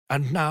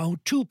And now,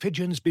 two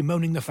pigeons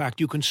bemoaning the fact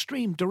you can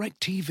stream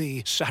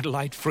DirecTV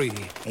satellite-free.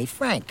 Hey,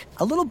 Frank,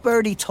 a little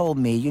birdie told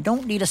me you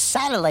don't need a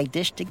satellite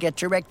dish to get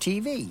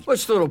DirecTV.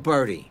 What's little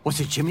birdie? Was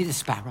it Jimmy the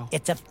Sparrow?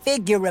 It's a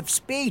figure of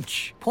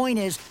speech. Point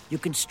is, you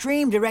can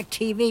stream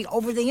DirecTV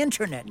over the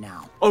internet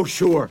now. Oh,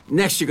 sure.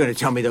 Next you're going to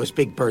tell me those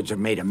big birds are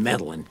made of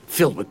metal and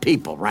filled with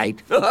people,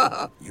 right?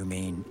 You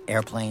mean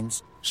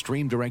airplanes?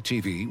 Stream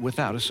DirecTV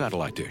without a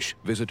satellite dish.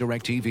 Visit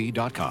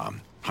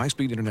DirecTV.com.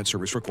 High-speed internet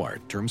service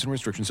required. Terms and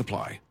restrictions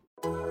apply.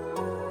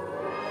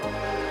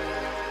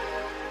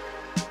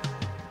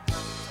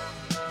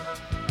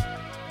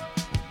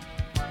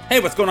 Hey,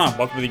 what's going on?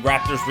 Welcome to the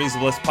Raptors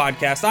Reasonable List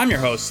podcast. I'm your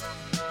host,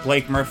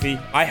 Blake Murphy.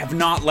 I have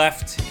not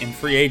left in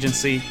free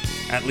agency,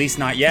 at least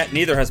not yet.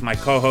 Neither has my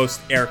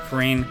co-host, Eric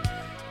Koreen.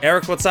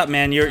 Eric, what's up,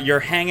 man?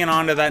 You're hanging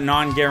on to that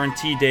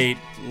non-guarantee date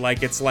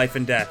like it's life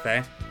and death,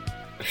 eh?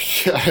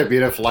 Yeah, I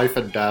mean, if life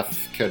and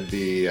death can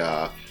be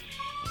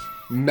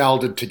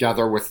melded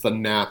together with the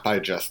nap I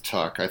just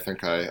took, I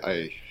think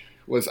I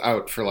was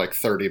out for like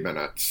 30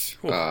 minutes.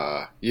 Cool.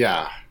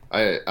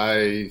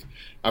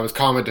 I was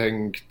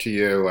commenting to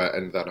you,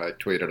 and then I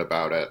tweeted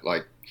about it.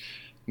 Like,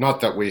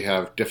 not that we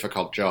have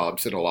difficult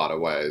jobs in a lot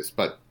of ways,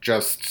 but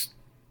just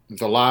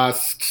the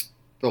last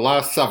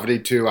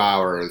 72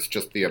 hours,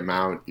 just the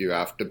amount you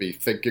have to be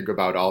thinking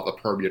about all the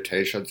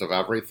permutations of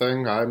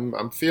everything.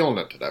 I'm feeling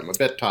it today. I'm a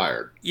bit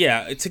tired.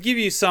 Yeah, to give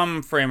you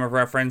some frame of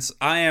reference,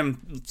 I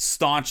am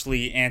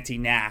staunchly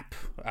anti-nap,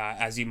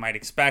 as you might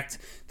expect.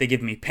 They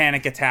give me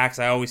panic attacks.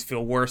 I always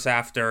feel worse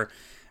after.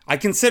 I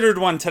considered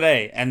one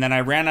today, and then I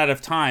ran out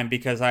of time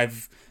because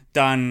I've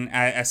done,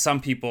 as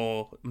some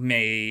people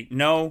may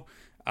know,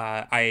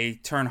 I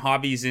turn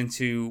hobbies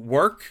into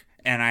work,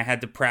 and I had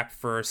to prep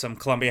for some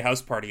Columbia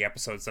House Party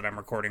episodes that I'm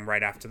recording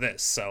right after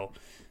this. So,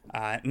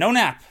 no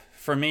nap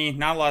for me.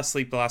 Not a lot of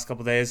sleep the last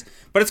couple days,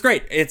 but it's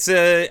great. It's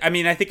I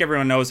mean, I think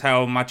everyone knows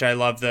how much I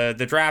love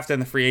the draft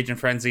and the free agent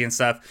frenzy and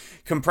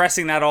stuff.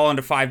 Compressing that all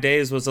into 5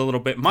 days was a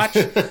little bit much,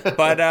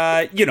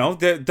 but you know,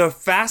 the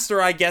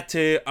faster I get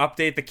to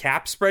update the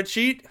cap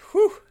spreadsheet,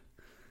 whew,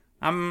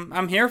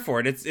 I'm here for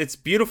it. It's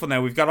beautiful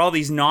now. We've got all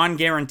these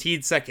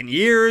non-guaranteed second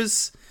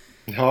years.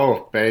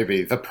 Oh,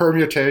 baby. The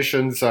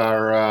permutations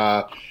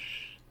are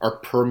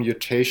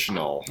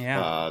permutational.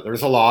 Yeah.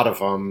 There's a lot of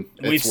them.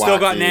 We've still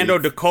got Nando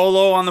De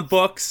Colo on the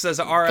books as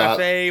an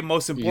RFA,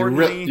 most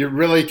importantly. You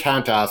really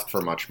can't ask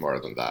for much more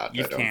than that,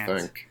 I don't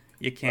think.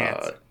 You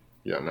can't.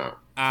 No.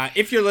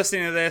 If you're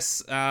listening to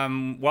this,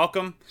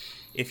 welcome.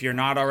 If you're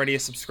not already a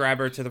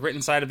subscriber to the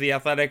written side of The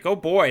Athletic, oh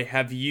boy,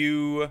 have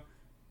you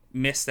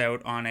missed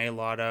out on a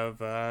lot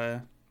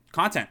of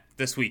content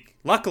this week.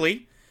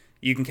 Luckily,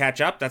 you can catch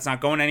up. That's not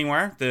going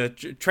anywhere. The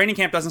training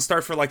camp doesn't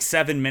start for like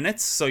 7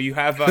 minutes, so you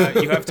have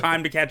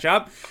time to catch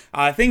up.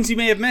 Things you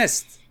may have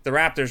missed. The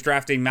Raptors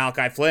drafting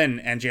Malachi Flynn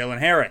and Jalen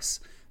Harris.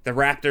 The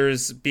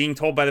Raptors being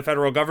told by the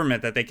federal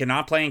government that they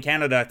cannot play in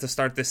Canada to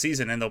start this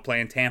season, and they'll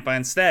play in Tampa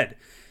instead.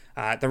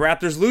 The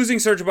Raptors losing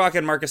Serge Ibaka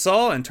and Marc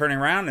Gasol and turning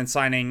around and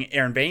signing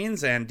Aaron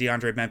Baines and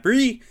DeAndre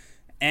Bembry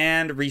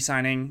and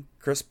re-signing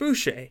Chris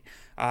Boucher.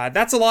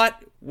 That's a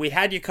lot. We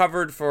had you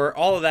covered for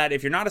all of that.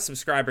 If you're not a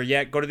subscriber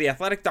yet, go to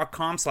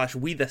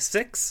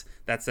theathletic.com/we6.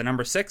 That's the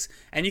number 6.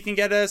 And you can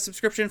get a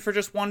subscription for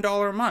just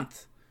 $1 a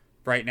month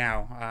right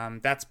now.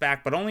 That's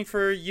back, but only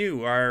for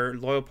you, our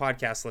loyal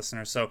podcast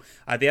listeners. So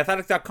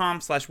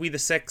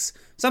theathletic.com/we6.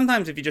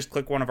 Sometimes if you just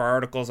click one of our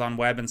articles on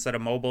web instead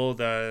of mobile,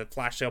 the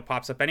flash sale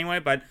pops up anyway.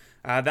 But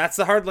that's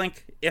the hard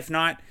link. If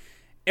not,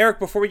 Eric,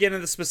 before we get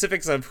into the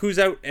specifics of who's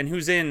out and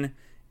who's in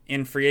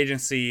free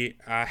agency,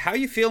 how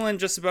you feeling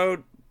just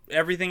about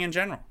everything in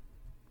general?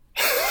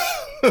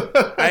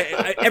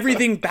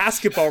 Everything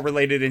basketball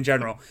related in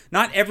general,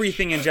 not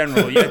everything in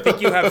general. I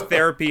think you have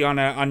therapy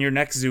on your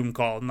next Zoom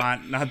call,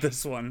 not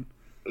this one.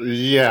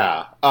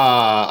 Yeah,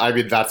 I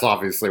mean, that's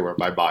obviously where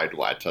my mind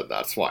went, and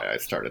that's why I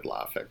started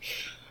laughing.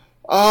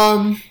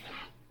 I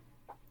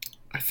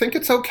think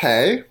it's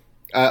okay.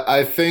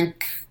 I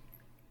think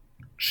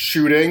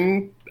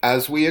shooting,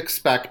 as we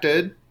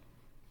expected,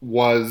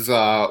 was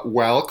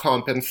well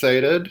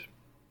compensated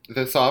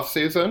this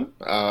offseason,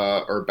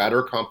 or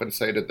better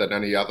compensated than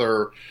any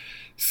other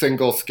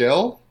single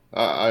skill,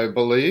 I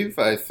believe.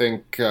 I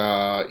think,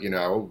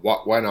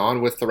 what went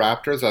on with the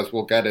Raptors, as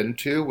we'll get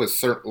into, was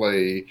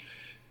certainly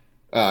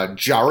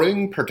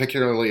jarring,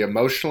 particularly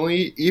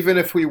emotionally, even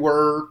if we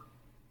were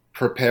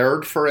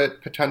prepared for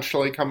it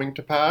potentially coming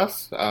to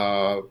pass.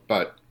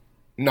 But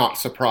not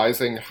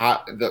surprising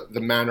how,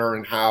 the manner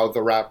and how the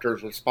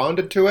Raptors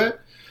responded to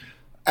it.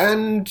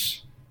 And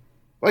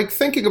like,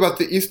 thinking about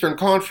the Eastern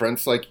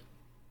Conference, like,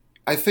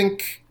 I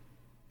think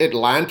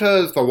Atlanta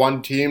is the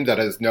one team that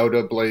has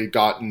notably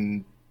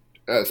gotten,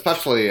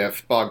 especially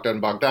if Bogdan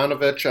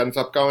Bogdanovic ends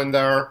up going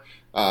there.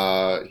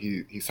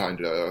 He signed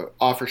an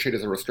offer sheet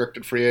as a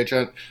restricted free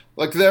agent.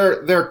 Like,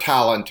 their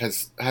talent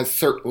has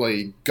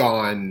certainly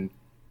gone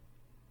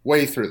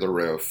way through the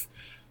roof.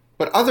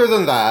 But other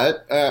than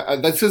that,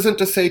 this isn't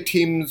to say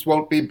teams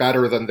won't be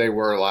better than they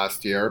were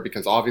last year,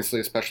 because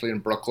obviously, especially in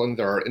Brooklyn,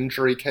 there are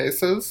injury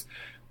cases.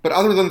 But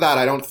other than that,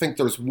 I don't think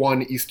there's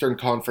one Eastern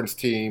Conference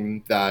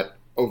team that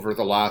over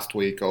the last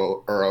week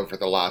or over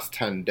the last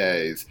 10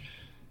 days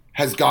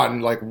has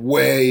gotten like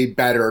way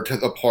better to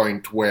the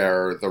point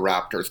where the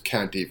Raptors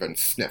can't even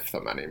sniff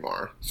them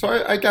anymore.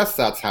 So I guess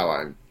that's how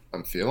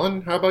I'm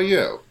feeling. How about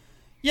you?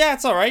 Yeah,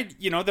 it's all right.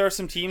 There are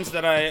some teams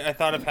that I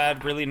thought have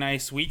had really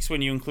nice weeks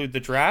when you include the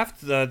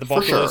draft. The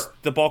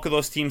bulk of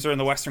those teams are in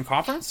the Western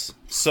Conference.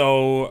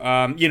 So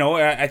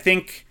I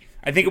think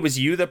it was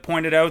you that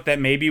pointed out that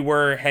maybe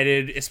we're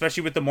headed,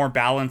 especially with the more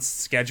balanced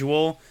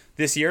schedule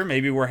this year,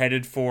 maybe we're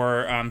headed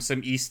for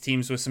some East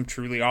teams with some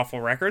truly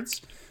awful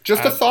records.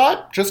 Just a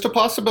thought? Just a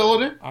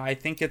possibility? I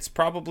think it's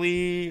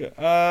probably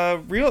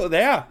real.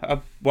 Yeah.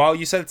 Well,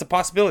 you said it's a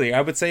possibility.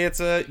 I would say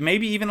it's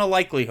maybe even a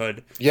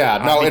likelihood. Yeah.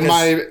 No.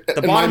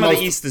 The bottom of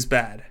the East is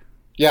bad.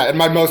 Yeah. In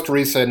my most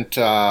recent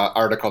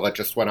article that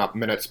just went up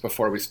minutes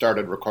before we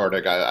started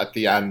recording, at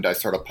the end I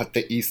sort of put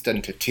the East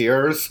into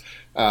tiers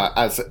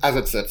as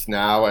it sits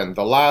now, and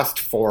the last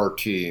 4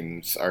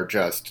 teams are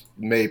just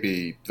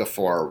maybe the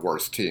 4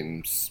 worst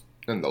teams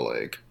in the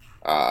league.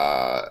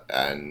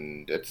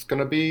 And it's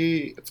gonna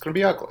be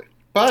ugly.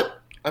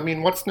 But I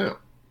mean, what's new?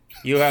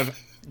 You have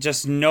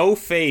just no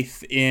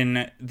faith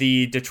in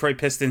the Detroit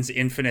Pistons'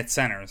 infinite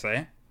centers,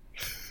 eh?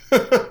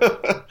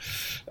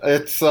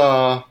 It's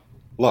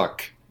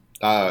look.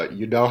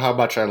 You know how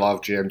much I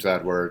love James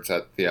Edwards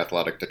at The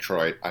Athletic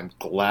Detroit. I'm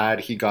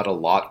glad he got a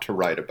lot to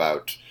write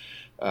about,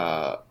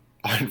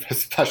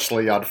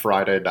 especially on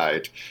Friday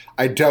night.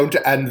 I don't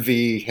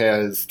envy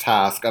his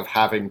task of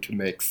having to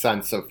make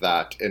sense of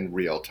that in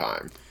real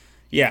time.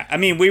 Yeah, I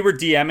mean, we were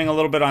DMing a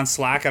little bit on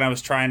Slack, and I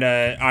was trying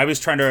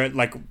to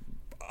like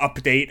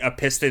update a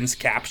Pistons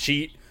cap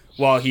sheet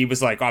while he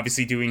was like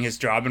obviously doing his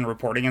job and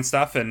reporting and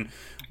stuff. And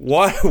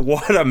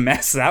what a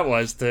mess that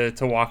was to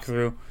walk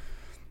through.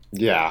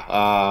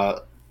 Yeah,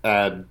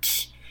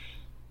 and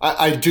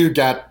I do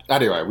get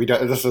anyway.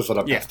 This isn't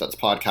a Pistons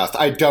podcast.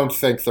 I don't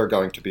think they're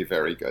going to be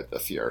very good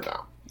this year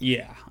now.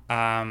 Yeah.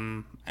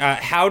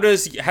 How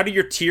do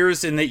your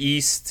tiers in the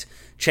East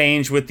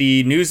change with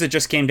the news that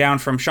just came down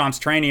from Shams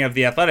Charania of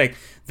The Athletic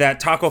that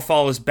Taco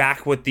Fall is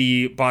back with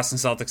the Boston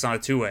Celtics on a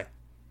 2-way?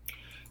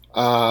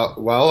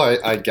 Well,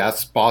 I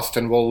guess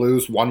Boston will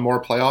lose one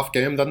more playoff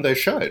game than they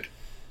should.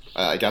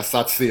 I guess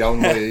that's the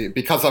only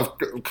because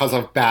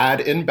of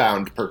bad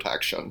inbound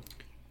protection.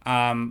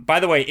 By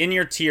the way, in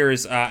your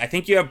tiers, I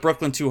think you have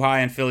Brooklyn too high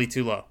and Philly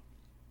too low.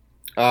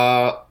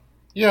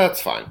 Yeah,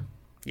 it's fine.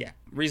 Yeah,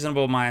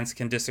 reasonable minds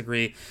can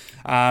disagree.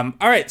 All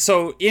right,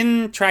 so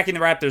in tracking the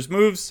Raptors'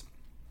 moves,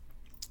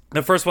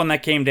 the first one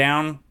that came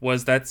down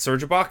was that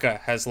Serge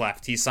Ibaka has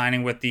left. He's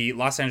signing with the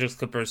Los Angeles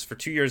Clippers for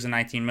 2 years and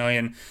 $19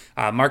 million.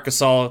 Marc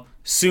Gasol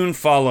soon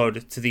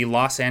followed to the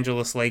Los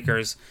Angeles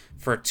Lakers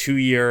for a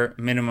 2-year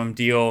minimum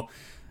deal.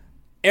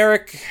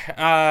 Eric,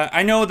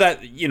 I know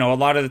that, a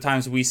lot of the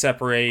times we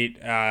separate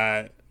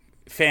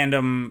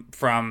fandom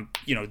from,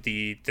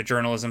 the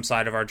journalism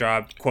side of our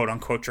job, quote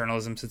unquote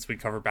journalism, since we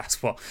cover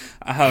basketball.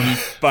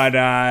 But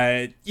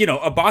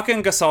Ibaka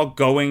and Gasol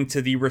going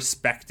to the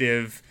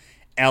respective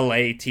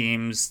LA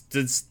teams,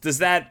 does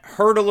that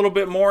hurt a little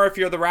bit more if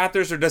you're the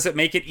Raptors, or does it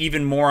make it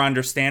even more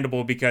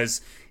understandable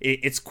because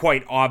it's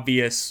quite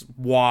obvious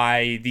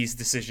why these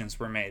decisions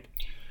were made?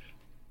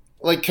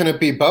 Like, can it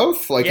be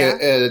both? Like, yeah.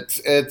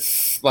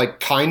 It's like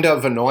kind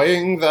of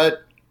annoying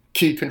that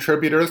key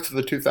contributors to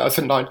the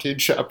 2019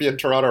 champion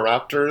Toronto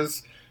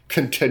Raptors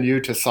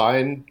continue to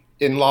sign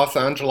in Los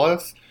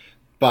Angeles,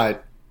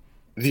 but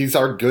these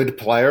are good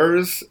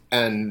players,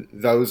 and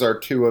those are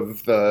 2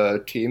 of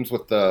the teams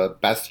with the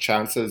best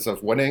chances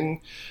of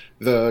winning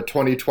the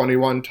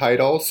 2021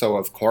 title. So,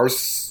 of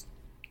course,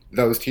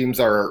 those teams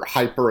are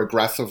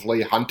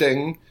hyper-aggressively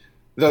hunting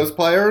those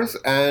players.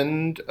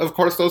 And, of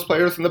course, those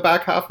players in the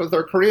back half of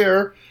their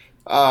career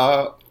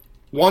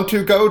want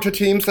to go to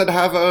teams that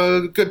have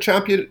a good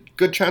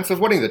chance of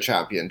winning the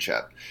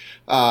championship.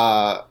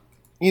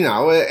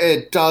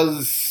 It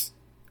does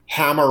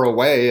hammer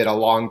away at a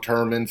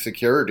long-term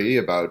insecurity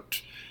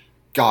about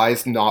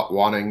guys not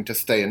wanting to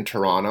stay in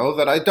Toronto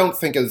that I don't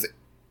think is,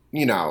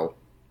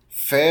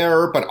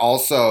 fair, but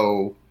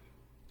also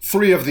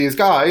 3 of these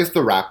guys the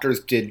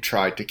Raptors did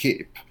try to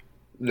keep.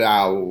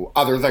 Now,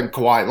 other than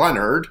Kawhi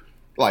Leonard,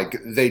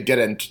 they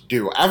didn't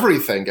do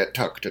everything it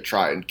took to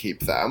try and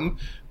keep them,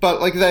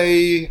 but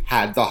they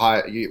had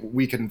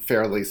we can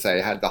fairly say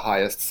had the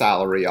highest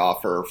salary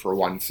offer for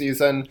one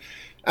season.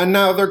 And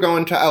now they're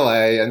going to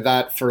LA, and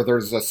that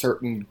furthers a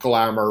certain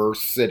glamour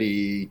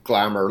city,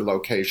 glamour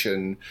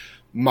location,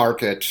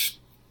 market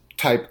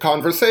type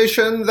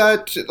conversation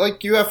that,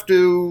 you have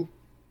to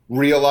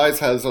realize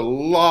has a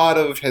lot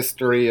of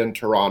history in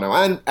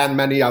Toronto and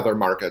many other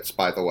markets,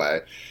 by the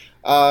way.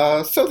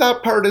 So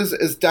that part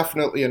is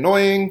definitely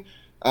annoying.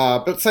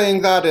 But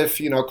saying that, if,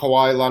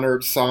 Kawhi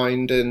Leonard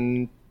signed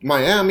in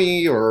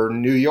Miami or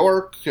New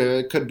York,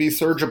 it could be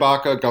Serge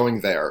Ibaka going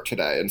there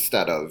today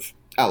instead of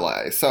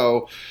LA.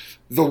 So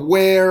the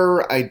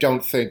where I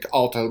don't think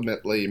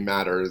ultimately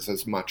matters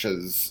as much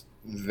as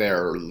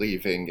they're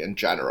leaving in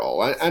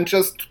general. And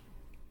just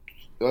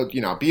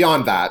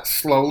beyond that,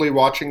 slowly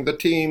watching the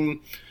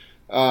team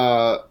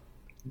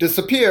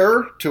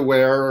disappear to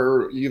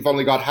where you've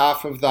only got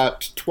half of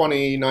that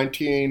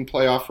 2019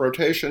 playoff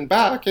rotation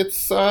back,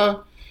 it's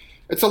a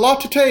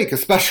lot to take,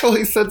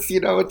 especially since,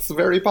 it's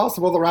very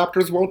possible the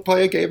Raptors won't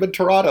play a game in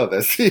Toronto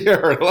this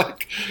year.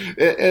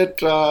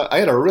 I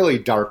had a really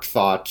dark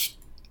thought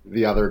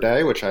the other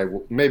day, which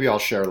maybe I'll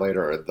share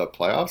later in the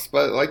playoffs,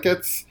 but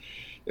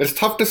it's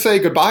tough to say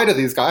goodbye to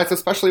these guys,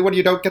 especially when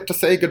you don't get to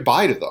say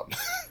goodbye to them.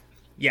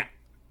 Yeah.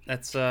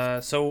 That's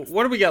so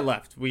what do we got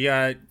left? We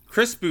got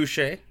Chris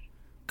Boucher,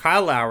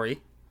 Kyle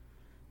Lowry,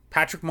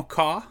 Patrick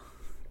McCaw,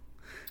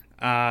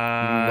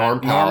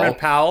 Norman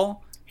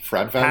Powell,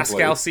 Fred Van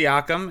Pascal Vliet.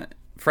 Siakam,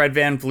 Fred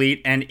Van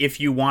Vliet, and if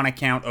you want to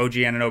count OG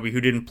Anunoby,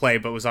 who didn't play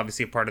but was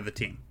obviously a part of the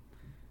team.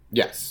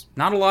 Yes.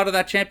 Not a lot of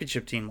that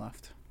championship team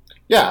left.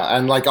 Yeah,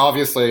 and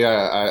obviously,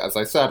 as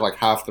I said,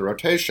 half the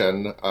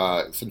rotation,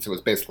 since it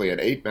was basically an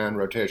 8-man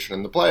rotation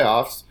in the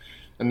playoffs,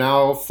 and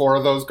now 4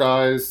 of those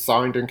guys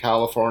signed in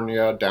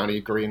California. Danny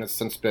Green has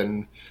since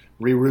been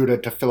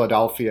rerouted to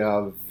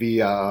Philadelphia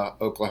via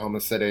Oklahoma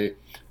City.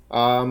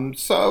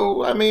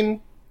 So, I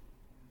mean,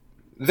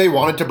 they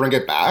wanted to bring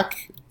it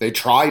back. They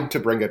tried to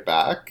bring it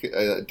back.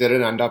 It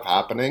didn't end up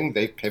happening.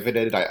 They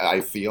pivoted,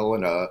 I feel,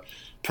 in a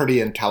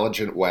pretty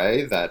intelligent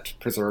way that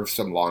preserves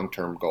some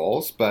long-term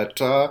goals.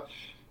 But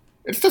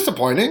it's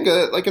disappointing.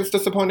 It's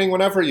disappointing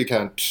whenever you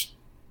can't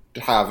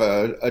have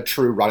a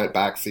true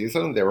run-it-back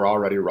season. They were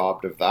already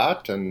robbed of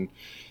that. And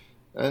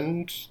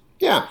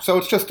yeah, so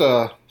it's just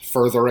a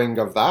furthering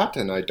of that,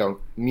 and I don't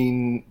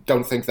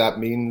think that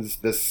means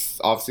this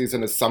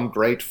offseason is some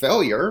great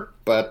failure,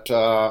 but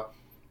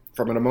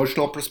from an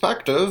emotional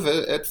perspective,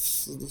 it's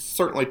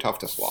certainly tough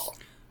to swallow.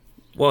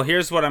 Well,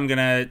 here's what I'm going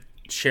to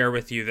share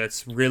with you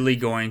that's really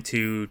going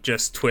to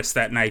just twist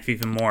that knife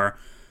even more.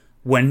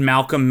 When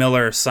Malcolm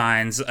Miller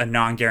signs a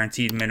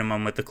non-guaranteed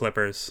minimum with the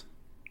Clippers.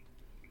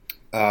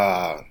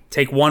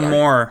 Take one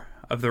more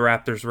of the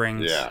Raptors'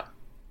 rings.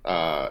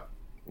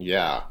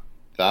 Yeah.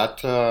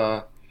 That,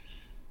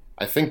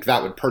 I think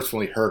that would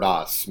personally hurt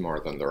us more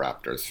than the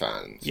Raptors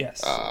fans.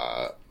 Yes.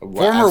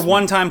 Former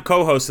one-time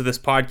co-host of this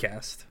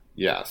podcast.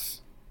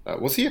 Yes.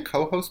 Was he a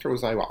co-host or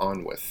was I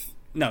on with?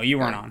 No, you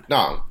weren't on.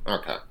 No,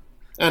 okay.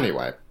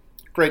 Anyway,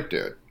 great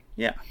dude.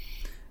 Yeah.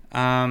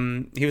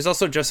 He was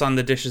also just on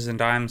the Dishes and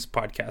Dimes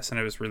podcast, and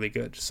it was really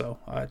good. So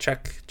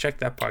check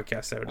that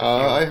podcast out.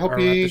 I hope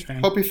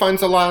he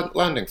finds a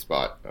landing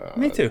spot.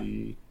 Me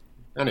too.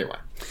 Anyway.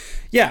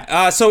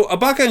 Yeah. So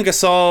Ibaka and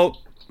Gasol.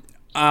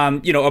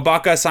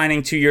 Ibaka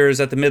signing 2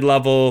 years at the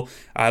mid-level.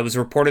 It was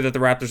reported that the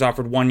Raptors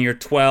offered 1 year,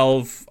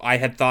 12. I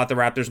had thought the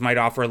Raptors might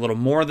offer a little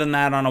more than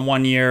that on a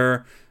 1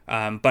 year.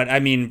 But I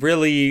mean,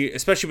 really,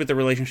 especially with the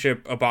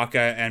relationship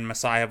Ibaka and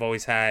Masai have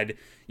always had,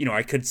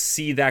 I could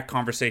see that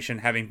conversation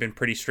having been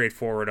pretty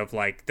straightforward of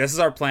this is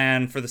our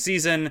plan for the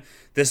season.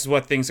 This is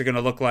what things are going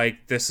to look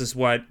like. This is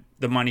what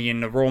the money in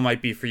the role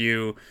might be for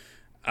you.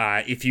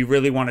 If you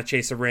really want to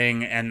chase a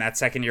ring and that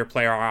second-year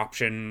player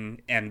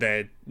option and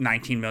the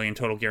 $19 million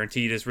total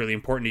guaranteed is really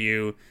important to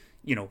you,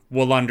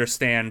 we'll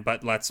understand,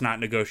 but let's not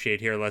negotiate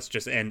here. Let's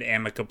just end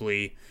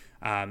amicably.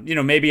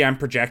 Maybe I'm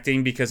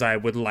projecting because I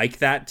would like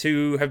that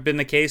to have been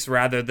the case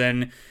rather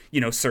than,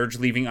 Serge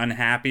leaving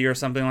unhappy or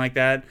something like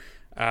that.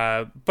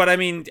 But I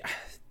mean,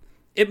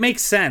 it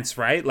makes sense,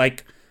 right?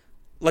 Like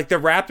the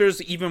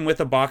Raptors, even with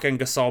Ibaka and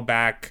Gasol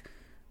back,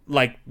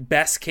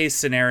 best case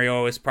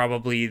scenario is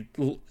probably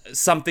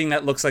something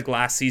that looks like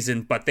last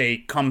season, but they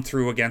come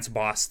through against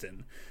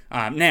Boston.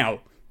 Now,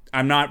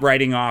 I'm not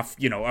writing off,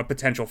 a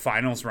potential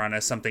finals run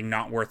as something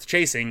not worth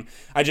chasing.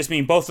 I just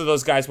mean both of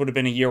those guys would have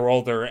been a year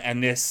older,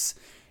 and this,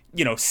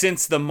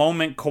 since the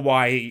moment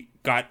Kawhi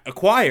got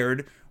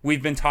acquired,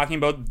 we've been talking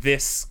about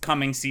this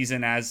coming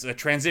season as a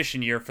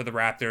transition year for the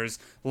Raptors,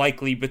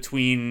 likely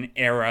between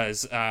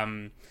eras,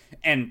 and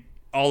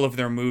all of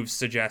their moves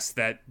suggest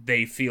that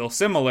they feel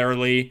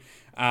similarly.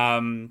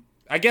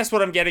 I guess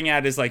what I'm getting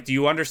at is do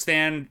you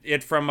understand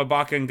it from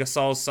Ibaka and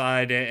Gasol's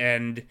side?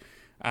 And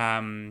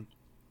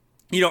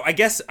I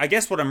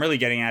guess what I'm really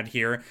getting at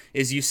here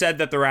is you said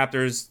that the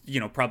Raptors,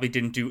 probably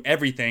didn't do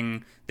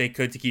everything they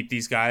could to keep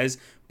these guys,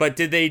 but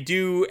did they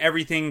do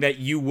everything that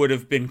you would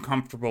have been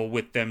comfortable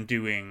with them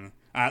doing?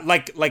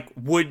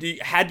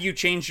 Had you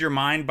changed your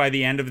mind by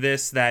the end of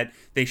this that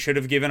they should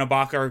have given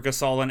Ibaka or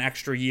Gasol an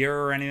extra year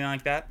or anything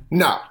like that?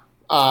 No.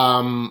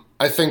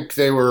 I think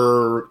they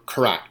were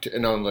correct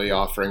in only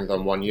offering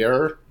them 1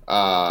 year.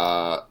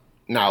 Now,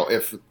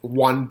 if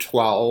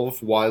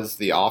 112 was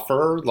the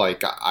offer,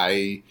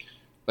 I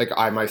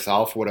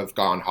myself would have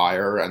gone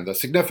higher, and the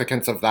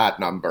significance of that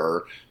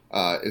number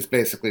is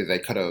basically they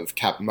could have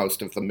kept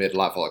most of the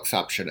mid-level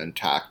exception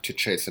intact to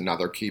chase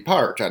another key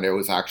part, and it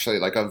was actually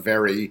a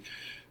very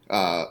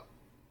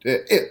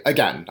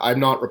again, I'm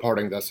not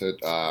reporting this,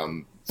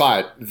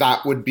 but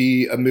that would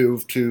be a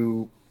move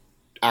to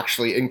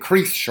actually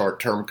increase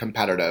short-term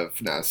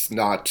competitiveness,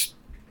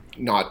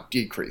 not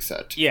decrease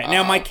it. Yeah.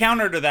 Now, my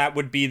counter to that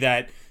would be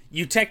that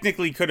you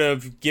technically could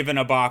have given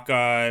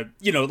Ibaka,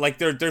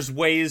 there's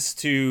ways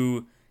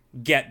to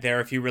get there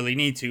if you really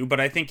need to. But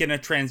I think in a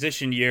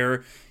transition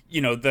year,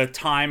 the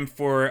time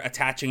for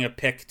attaching a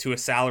pick to a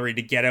salary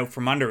to get out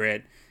from under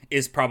it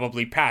is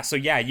probably past. So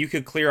yeah, you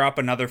could clear up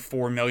another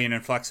 $4 million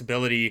in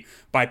flexibility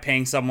by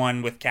paying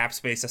someone with cap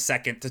space a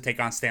second to take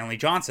on Stanley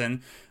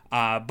Johnson.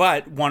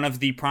 But one of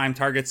the prime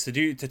targets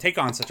to take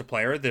on such a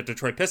player, the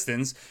Detroit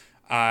Pistons,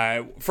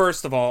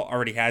 first of all,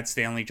 already had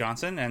Stanley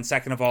Johnson, and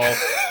second of all,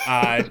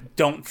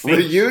 don't think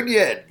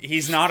reunion.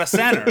 He's not a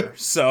center.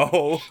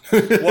 So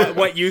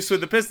what use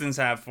would the Pistons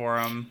have for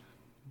him?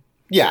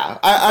 Yeah,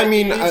 I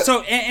mean,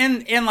 so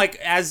and like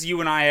as you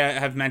and I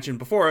have mentioned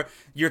before,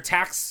 your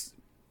tax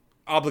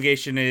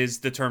obligation is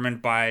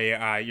determined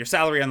by your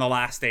salary on the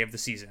last day of the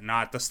season,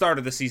 not the start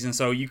of the season.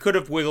 So you could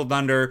have wiggled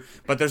under,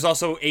 but there's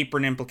also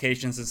apron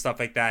implications and stuff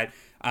like that.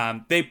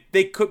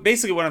 They could,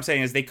 basically what I'm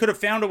saying is they could have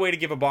found a way to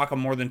give Ibaka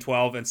more than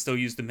 12 and still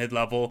use the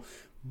mid-level,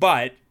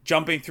 but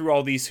jumping through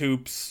all these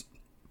hoops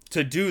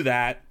to do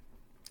that,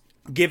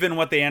 given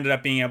what they ended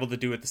up being able to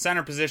do at the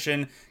center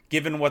position,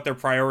 given what their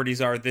priorities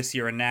are this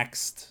year and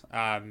next,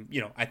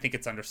 I think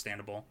it's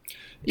understandable.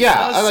 Yeah,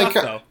 I like.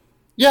 Though.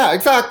 Yeah,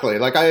 exactly.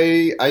 Like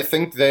I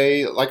think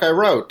they, like I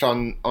wrote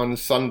on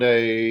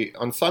Sunday,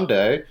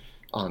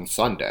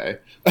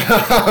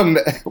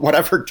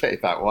 whatever day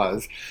that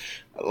was.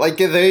 Like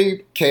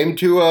they came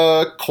to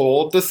a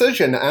cold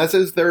decision, as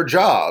is their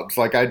jobs.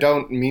 Like I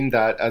don't mean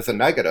that as a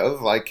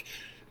negative. Like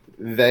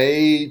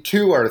they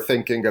too are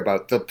thinking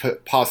about the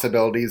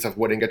possibilities of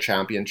winning a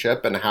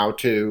championship and how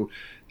to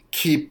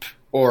keep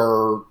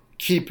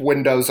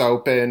windows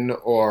open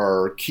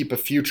or keep a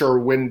future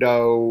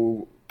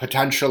window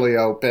potentially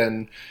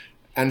open,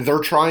 and they're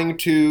trying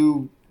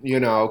to,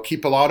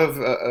 keep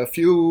a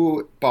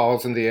few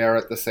balls in the air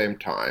at the same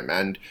time.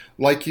 And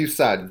like you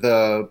said,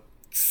 the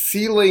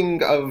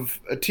ceiling of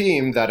a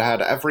team that had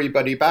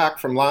everybody back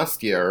from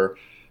last year,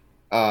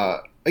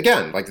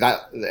 again, like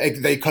that,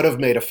 they could have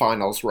made a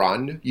finals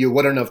run. You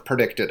wouldn't have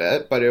predicted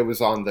it, but it was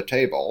on the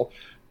table.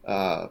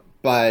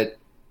 But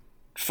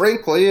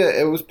frankly,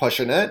 it was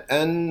pushing it,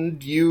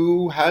 and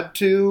you had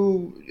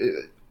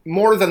to,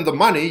 more than the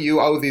money, you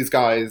owe these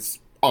guys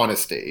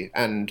honesty.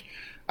 And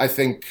I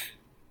think,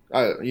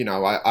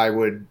 I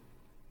would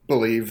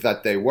believe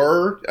that they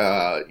were.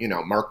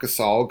 Marc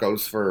Gasol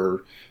goes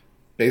for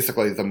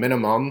basically the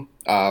minimum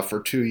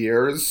for 2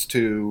 years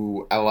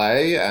to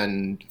LA,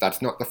 and that's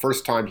not the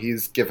first time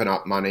he's given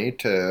up money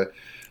to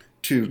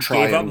try and win.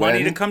 Gave up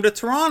money to come to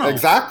Toronto.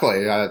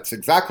 Exactly. That's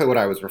exactly what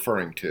I was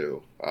referring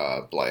to,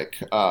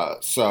 Blake.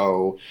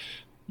 So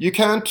you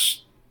can't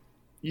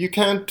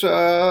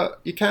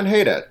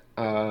hate it.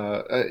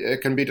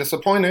 It can be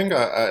disappointing.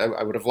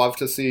 I would have loved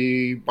to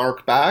see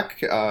Mark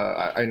back.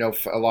 I know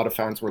a lot of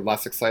fans were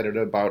less excited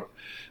about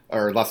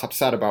or less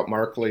upset about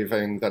Mark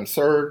leaving than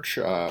Serge.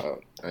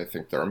 I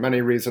think there are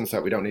many reasons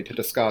that we don't need to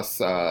discuss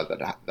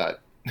that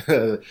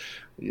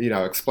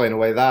explain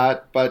away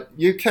that. But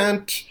you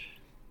can't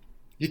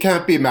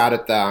be mad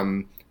at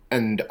them.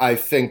 And I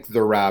think the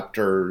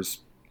Raptors,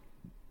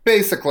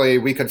 basically,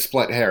 we could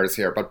split hairs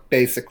here, but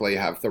basically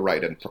have the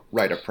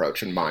right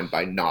approach in mind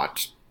by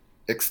not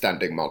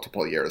extending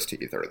multiple years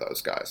to either of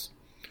those guys.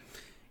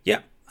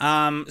 Yeah.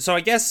 So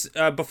I guess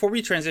before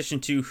we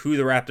transition to who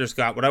the Raptors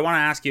got, what I want to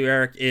ask you,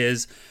 Eric,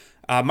 is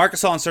Marc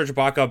Gasol and Serge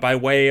Ibaka, by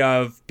way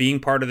of being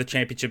part of the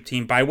championship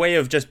team, by way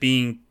of just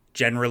being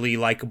generally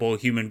likable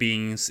human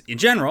beings in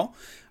general,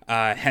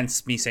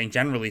 hence me saying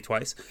generally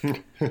twice,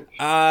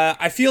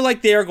 I feel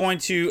like they are going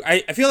to,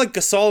 I feel like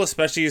Gasol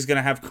especially is going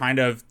to have kind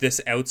of this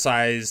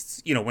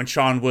outsized, when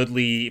Sean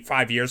Woodley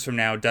 5 years from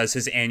now does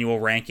his annual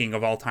ranking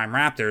of all-time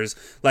Raptors,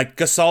 like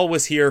Gasol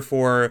was here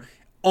for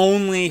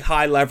only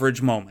high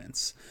leverage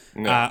moments.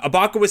 No.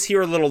 Ibaka was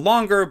here a little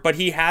longer, but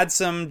he had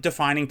some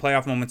defining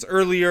playoff moments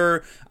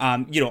earlier.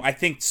 I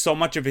think so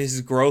much of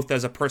his growth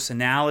as a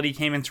personality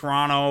came in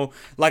Toronto.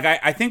 Like,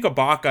 I think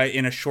Ibaka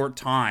in a short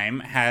time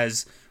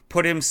has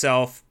put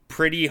himself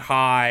pretty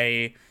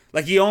high.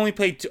 Like, he only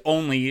played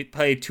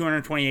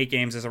 228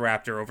 games as a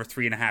Raptor over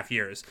 3.5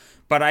 years.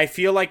 But I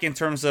feel like in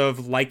terms of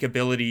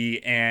likability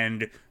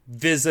and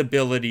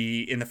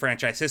visibility in the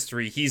franchise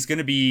history, he's going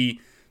to be,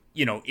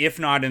 if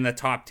not in the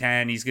top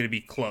 10, he's going to be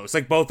close.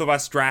 Like, both of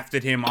us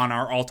drafted him on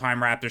our all-time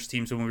Raptors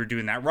teams when we were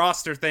doing that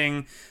roster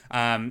thing.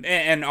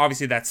 And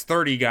obviously that's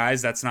 30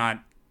 guys. That's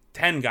not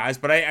 10 guys.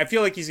 But I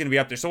feel like he's going to be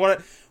up there. So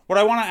what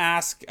I want to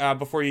ask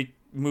before you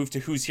move to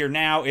who's here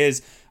now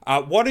is,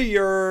 we'll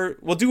do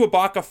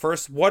Ibaka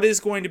first. What is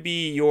going to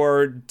be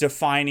your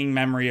defining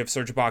memory of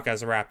Serge Ibaka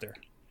as a Raptor?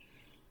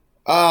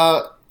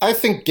 I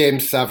think Game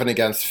 7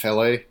 against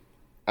Philly.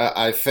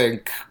 I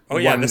think... Oh,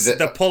 yeah,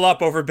 the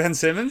pull-up over Ben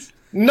Simmons?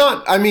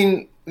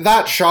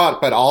 That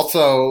shot, but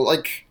also,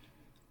 like,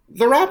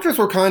 the Raptors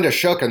were kind of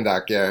shook in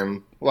that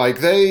game. Like,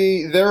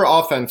 their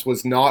offense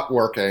was not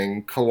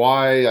working.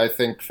 Kawhi, I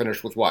think,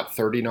 finished with,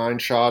 39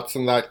 shots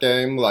in that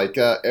game? Like,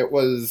 it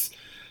was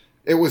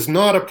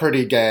not a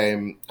pretty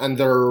game, and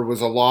there was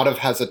a lot of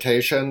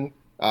hesitation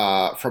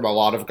from a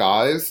lot of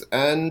guys,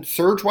 and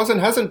Serge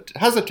wasn't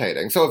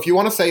hesitating. So if you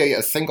want to say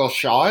a single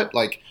shot,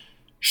 like,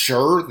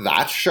 sure,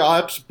 that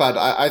shot, but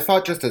I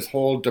thought just his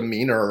whole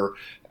demeanor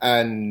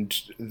and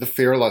the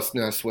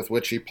fearlessness with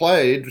which he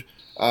played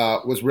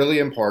was really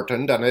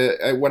important, and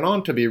it went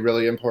on to be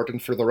really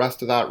important for the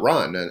rest of that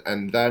run.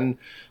 And then,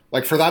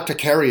 like, for that to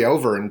carry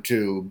over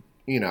into,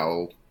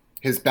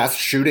 his best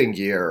shooting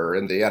year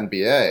in the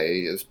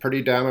NBA is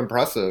pretty damn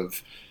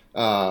impressive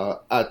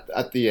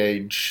at the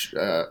age,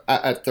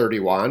 at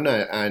 31,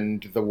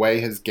 and the way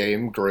his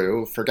game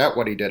grew. Forget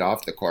what he did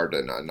off the court,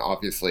 and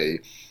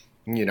obviously,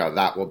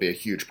 that will be a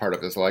huge part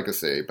of his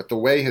legacy. But the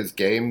way his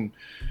game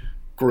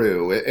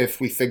grew,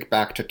 if we think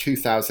back to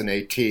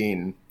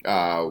 2018,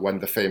 when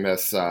the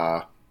famous,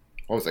 what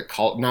was it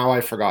called? Now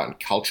I've forgotten.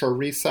 Culture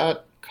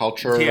reset?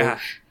 Yeah.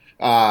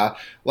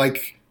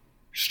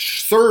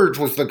 Serge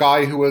was the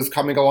guy who was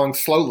coming along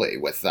slowly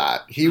with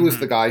that. He was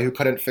the guy who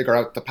couldn't figure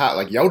out the path.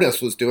 Like,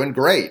 Jonas was doing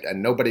great,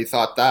 and nobody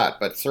thought that.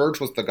 But Serge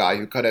was the guy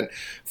who couldn't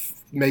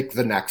make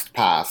the next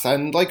pass.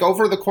 And, like,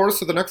 over the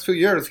course of the next few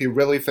years, he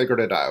really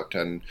figured it out.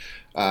 And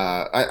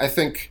I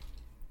think...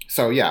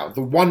 So, yeah,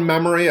 the one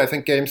memory, I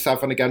think Game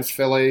 7 against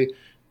Philly.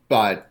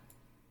 But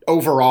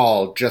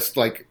overall, just,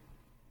 like,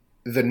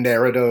 the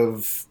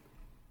narrative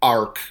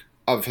arc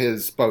of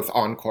his both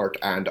on-court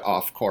and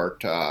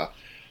off-court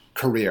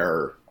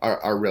career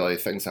are really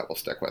things that will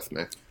stick with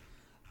me.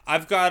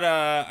 I've got,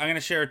 I'm going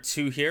to share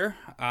two here.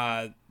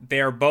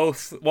 They are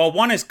both, well,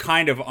 one is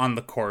kind of on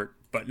the court,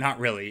 but not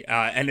really.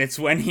 And it's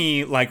when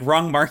he, like,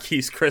 wrung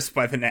Marquise Chris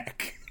by the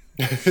neck.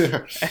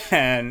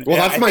 And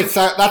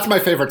that's my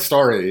favorite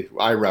story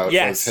I wrote.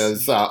 Yes. Was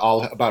his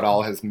about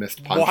all his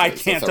missed punches. Why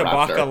can't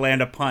Ibaka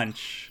land a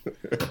punch?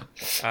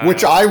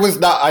 Which I was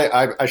not.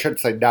 I should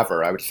say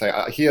never. I would say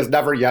he has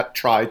never yet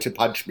tried to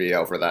punch me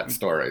over that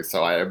story.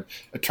 So I am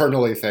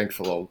eternally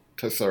thankful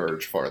to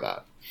Serge for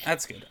that.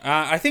 That's good.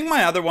 I think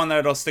my other one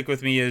that'll stick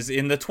with me is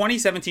in the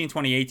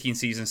 2017-2018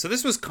 season. So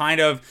this was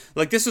kind of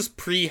like, this was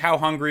pre How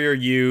Hungry Are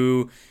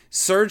You?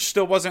 Serge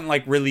still wasn't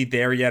like really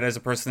there yet as a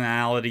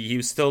personality. He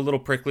was still a little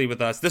prickly with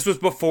us. This was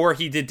before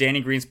he did Danny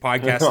Green's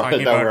podcast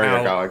talking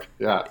about how...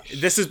 Yeah.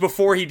 This is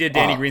before he did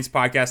Danny Green's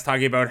podcast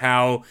talking about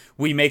how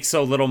we make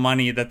so little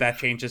money that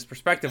changes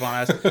perspective on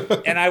us.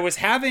 And I was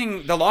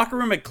having... The locker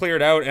room had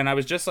cleared out, and I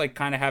was just like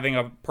kind of having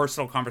a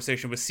personal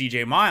conversation with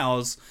CJ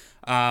Miles.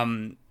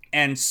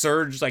 And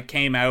Serge like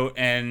came out,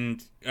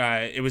 and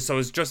it was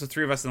just the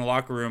three of us in the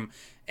locker room,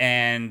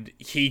 and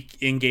he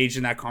engaged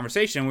in that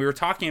conversation. We were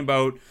talking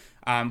about...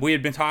 I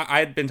had been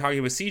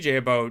talking with CJ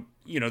about,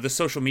 the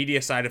social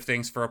media side of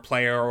things for a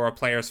player or a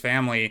player's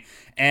family.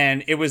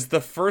 And it was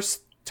the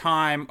first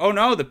time, oh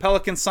no, the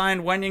Pelicans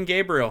signed Wenyen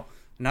Gabriel,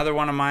 another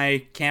one of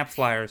my camp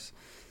flyers.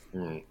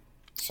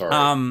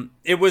 Sorry.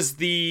 It was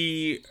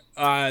the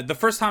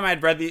first time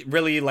I'd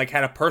really like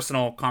had a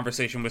personal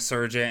conversation with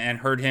Serge and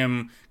heard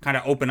him kind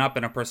of open up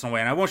in a personal way.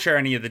 And I won't share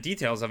any of the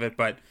details of it,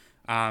 but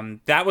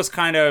that was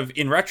kind of,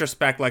 in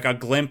retrospect, like a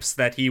glimpse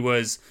that he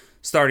was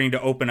starting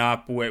to open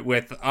up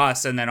with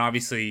us, and then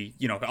obviously,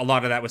 a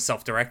lot of that was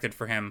self-directed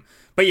for him.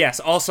 But yes,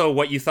 also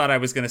what you thought I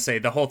was going to say,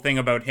 the whole thing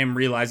about him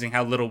realizing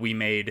how little we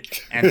made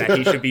and that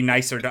he should be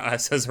nicer to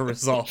us as a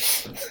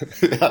result.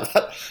 Yeah,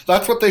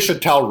 that's what they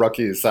should tell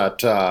rookies at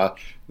the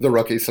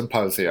rookie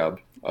symposium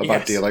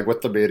about dealing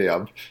with the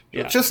medium.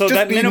 Yeah. Just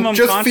that minimum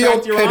contract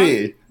feel you're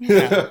pity. On,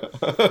 yeah.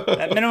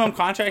 That minimum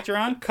contract you're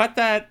on, cut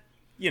that,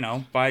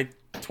 by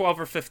 12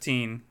 or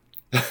 15.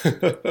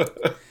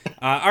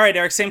 All right,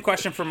 Eric, same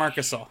question for Marc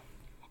Gasol.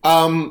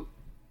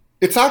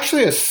 It's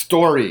actually a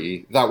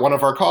story that one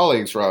of our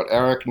colleagues wrote,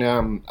 Eric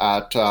Nem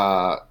at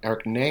The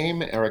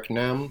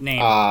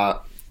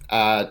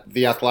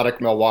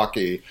Athletic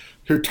Milwaukee,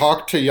 who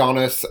talked to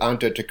Giannis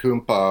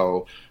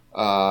Antetokounmpo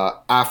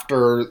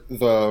after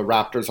the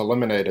Raptors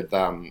eliminated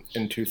them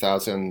in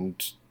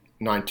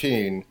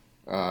 2019.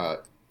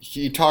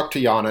 He talked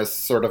to Giannis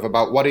sort of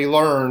about what he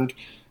learned,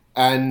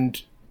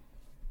 and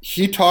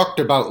he talked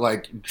about,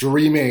 like,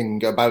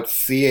 dreaming about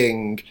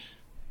seeing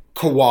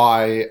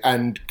Kawhi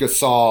and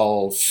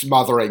Gasol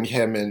smothering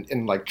him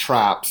in like,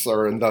 traps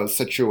or in those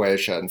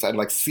situations, and,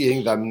 like,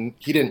 seeing them.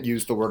 He didn't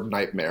use the word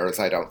nightmares,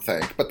 I don't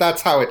think, but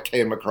that's how it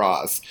came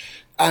across.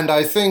 And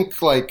I think,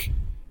 like,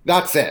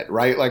 that's it,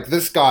 right? Like,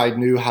 this guy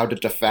knew how to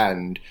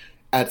defend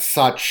at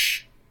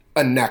such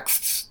a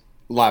next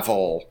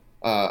level,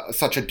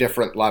 such a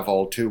different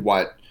level to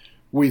what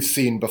we've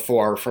seen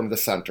before from the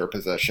center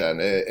position.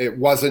 It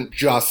wasn't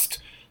just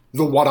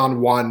the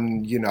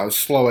one-on-one,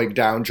 slowing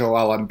down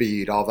Joel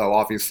Embiid, although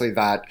obviously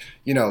that,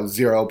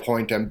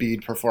 0-point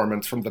Embiid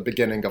performance from the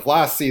beginning of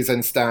last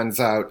season stands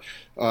out.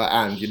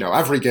 And,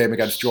 every game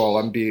against Joel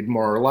Embiid,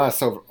 more or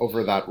less,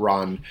 over that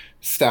run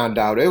stand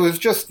out. It was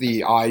just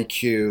the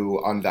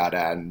IQ on that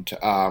end.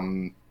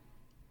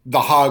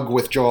 The hug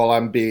with Joel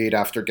Embiid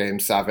after Game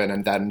 7,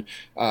 and then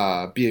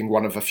being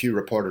one of a few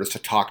reporters to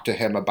talk to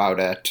him about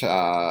it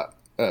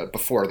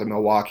before the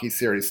Milwaukee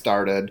series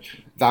started.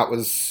 That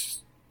was,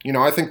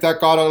 I think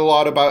that got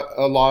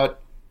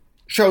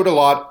showed a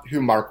lot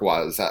who Marc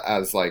was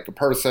as, like, a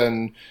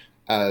person,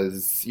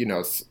 as,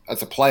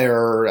 as a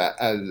player,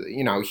 as,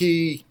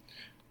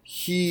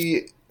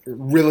 he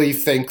really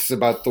thinks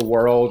about the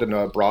world in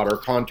a broader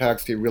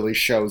context. He really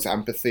shows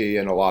empathy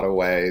in a lot of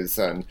ways,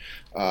 and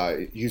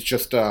he's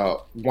just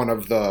one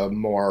of the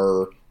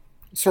more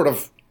sort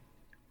of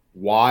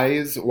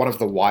one of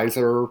the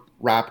wiser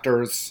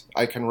Raptors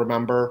I can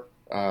remember.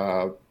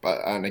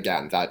 And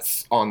again,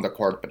 that's on the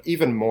court, but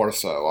even more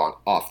so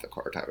off the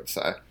court, I would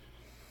say.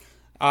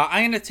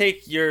 I'm going to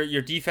take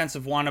your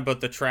defensive one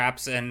about the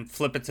traps and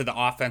flip it to the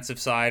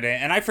offensive side.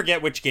 And I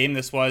forget which game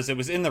this was. It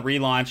was in the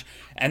relaunch.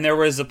 And there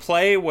was a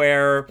play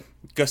where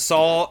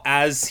Gasol,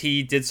 as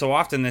he did so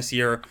often this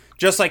year,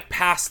 just like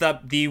passed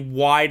up the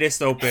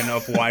widest open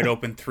of wide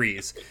open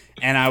threes.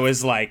 And I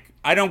was like,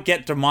 I don't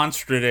get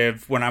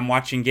demonstrative when I'm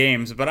watching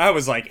games, but I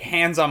was like,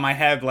 hands on my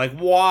head, like,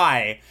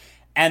 why?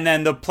 And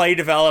then the play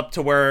developed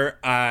to where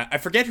I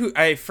forget who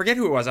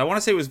it was. I want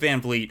to say it was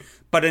Van Vliet,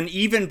 but an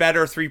even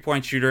better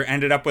 3-point shooter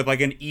ended up with like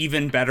an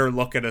even better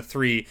look at a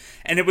three.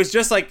 And it was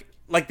just like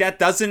that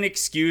doesn't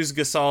excuse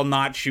Gasol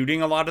not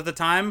shooting a lot of the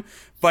time,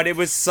 but it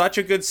was such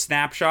a good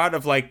snapshot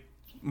of like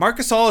Marc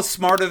Gasol is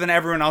smarter than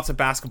everyone else at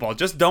basketball.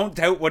 Just don't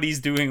doubt what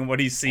he's doing and what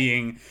he's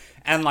seeing.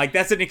 And like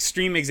that's an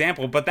extreme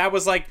example, but that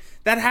was like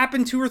that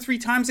happened 2 or 3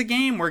 times a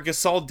game where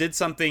Gasol did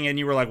something and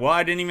you were like, well,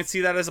 I didn't even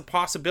see that as a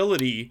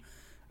possibility.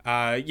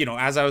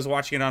 As I was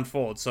watching it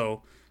unfold.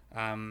 So,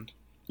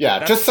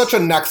 just such a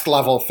next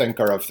level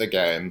thinker of the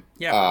game.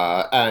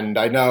 Yeah. And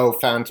I know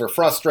fans were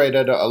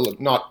frustrated.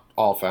 Not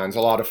all fans.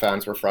 A lot of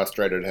fans were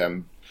frustrated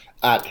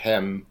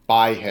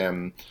by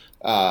him,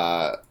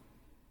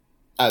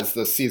 as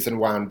the season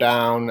wound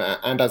down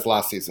and as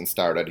last season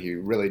started. He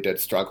really did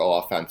struggle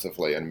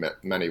offensively in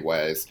many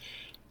ways.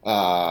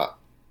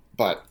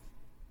 But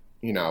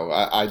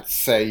I'd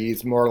say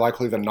he's more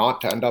likely than not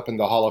to end up in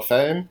the Hall of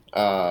Fame,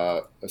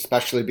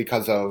 especially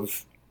because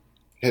of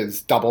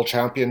his double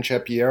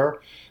championship year.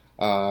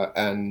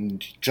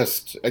 And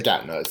just,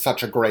 again,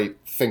 such a great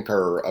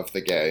thinker of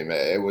the game.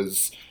 It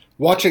was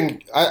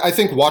I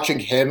think watching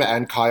him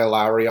and Kyle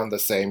Lowry on the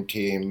same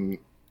team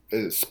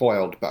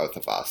spoiled both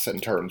of us in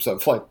terms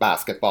of like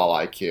basketball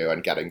IQ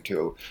and getting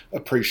to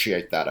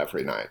appreciate that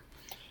every night.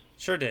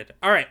 Sure did.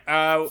 All right,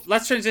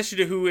 let's transition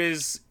to who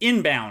is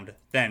inbound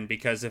then,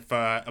 because if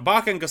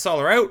Ibaka and Gasol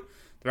are out,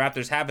 the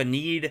Raptors have a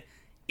need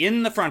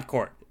in the front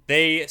court.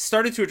 They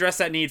started to address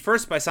that need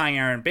first by signing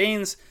Aaron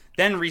Baines,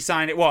 then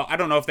re-signed it. Well, I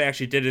don't know if they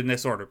actually did it in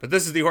this order, but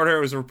this is the order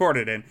it was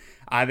reported in.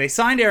 They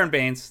signed Aaron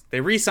Baines,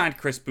 they re-signed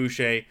Chris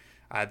Boucher,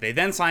 they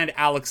then signed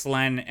Alex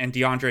Len and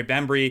DeAndre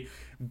Bembry.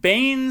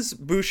 Baines,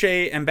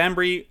 Boucher, and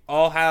Bembry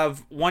all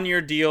have 1-year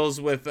deals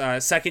with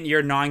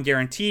second-year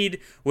non-guaranteed,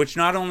 which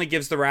not only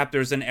gives the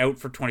Raptors an out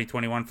for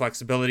 2021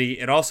 flexibility,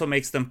 it also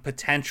makes them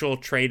potential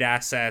trade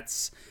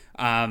assets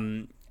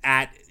in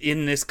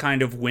this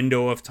kind of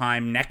window of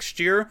time next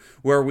year,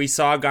 where we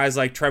saw guys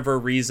like Trevor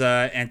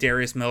Ariza and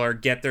Darius Miller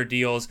get their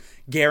deals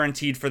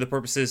guaranteed for the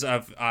purposes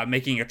of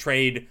making a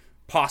trade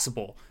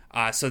possible.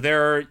 So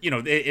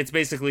it's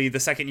basically the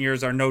second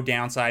years are no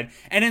downside.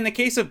 And in the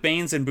case of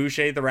Baines and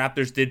Boucher, the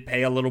Raptors did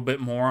pay a little bit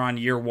more on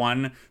year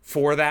one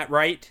for that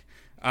right,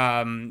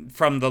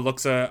 from the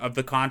looks of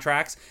the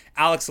contracts.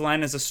 Alex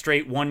Len is a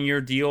straight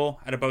 1-year deal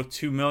at about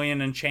 $2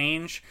 million and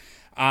change.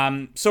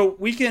 So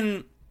we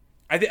can,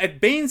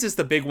 Baines is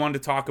the big one to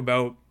talk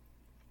about,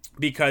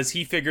 because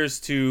he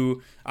figures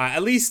to,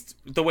 at least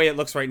the way it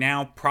looks right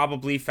now,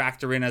 probably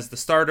factor in as the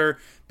starter.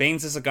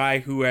 Baines is a guy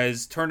who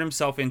has turned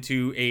himself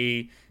into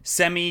a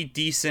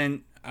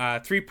semi-decent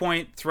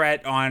 3-point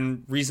threat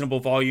on reasonable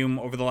volume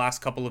over the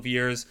last couple of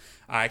years.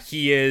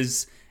 He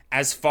is,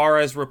 as far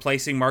as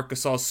replacing Marc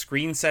Gasol's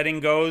screen setting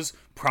goes,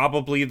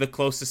 probably the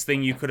closest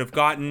thing you could have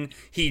gotten.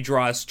 He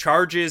draws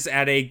charges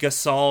at a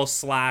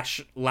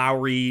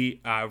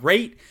Gasol/Lowry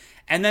rate.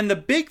 And then the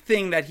big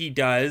thing that he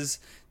does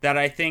that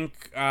I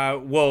think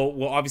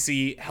will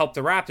obviously help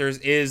the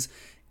Raptors is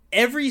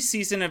every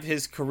season of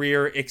his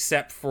career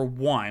except for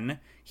one,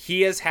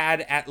 he has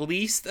had at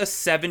least a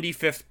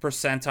 75th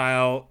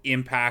percentile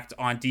impact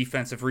on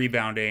defensive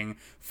rebounding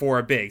for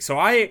a big. So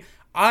I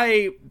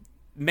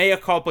mea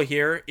culpa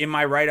here. In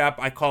my write-up,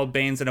 I called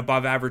Baines an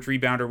above-average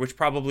rebounder, which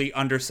probably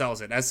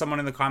undersells it. As someone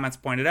in the comments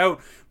pointed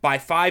out, by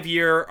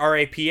 5-year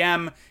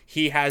RAPM,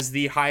 he has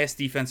the highest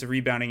defensive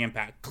rebounding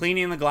impact.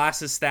 Cleaning the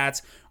glasses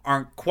stats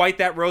aren't quite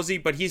that rosy,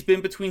 but he's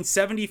been between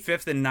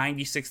 75th and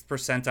 96th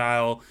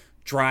percentile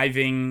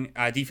driving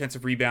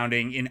defensive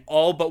rebounding in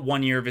all but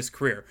 1 year of his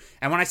career.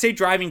 And when I say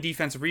driving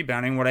defensive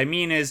rebounding, what I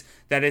mean is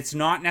that it's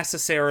not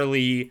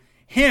necessarily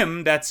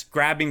him that's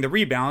grabbing the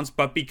rebounds,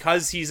 but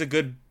because he's a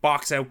good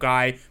box out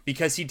guy,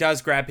 because he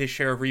does grab his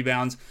share of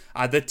rebounds,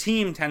 the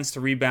team tends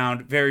to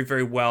rebound very,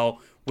 very well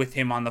with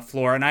him on the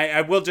floor. And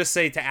I will just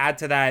say, to add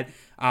to that,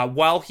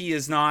 while he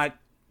is not,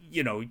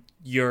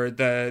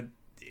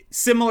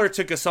 similar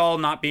to Gasol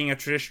not being a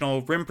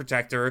traditional rim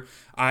protector,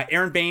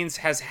 Aaron Baines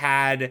has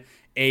had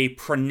a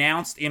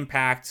pronounced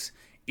impact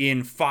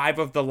in 5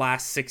 of the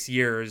last 6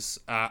 years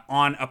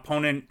on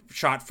opponent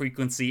shot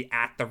frequency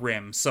at the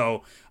rim.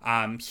 So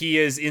he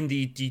is in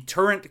the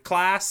deterrent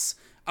class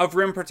of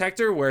rim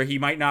protector, where he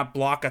might not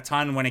block a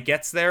ton when it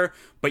gets there,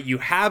 but you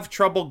have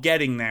trouble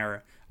getting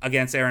there.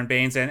 against Aaron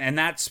Baines, and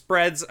that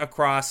spreads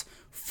across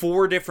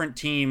 4 different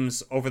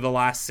teams over the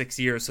last 6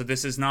 years. So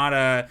this is not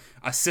a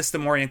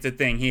system-oriented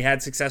thing. He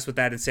had success with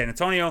that in San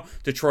Antonio,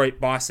 Detroit,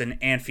 Boston,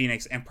 and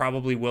Phoenix, and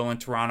probably will in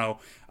Toronto.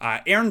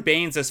 Aaron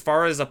Baines, as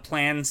far as a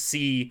plan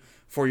C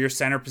for your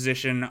center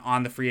position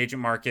on the free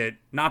agent market,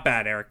 not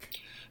bad, Eric.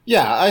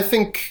 Yeah, I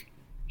think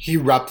he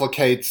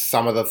replicates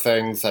some of the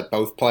things that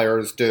both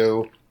players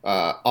do.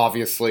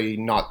 Obviously,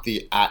 not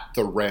the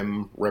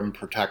at-the-rim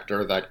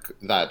protector that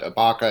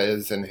Ibaka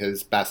is in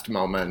his best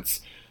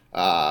moments.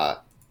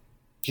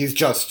 He's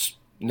just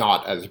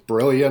not as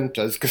brilliant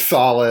as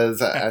Gasol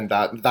is, and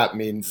that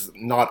means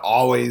not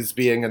always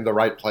being in the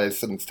right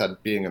place,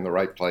 instead being in the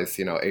right place,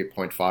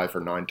 8.5 or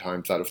 9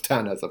 times out of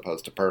 10 as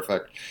opposed to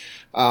perfect.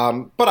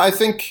 But I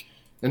think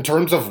in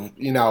terms of,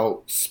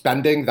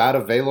 spending that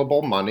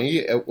available money,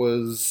 it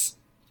was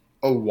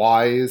a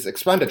wise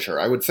expenditure.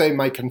 I would say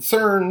my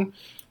concern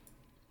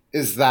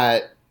is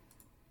that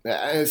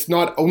it's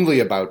not only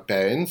about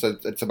Baines,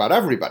 it's about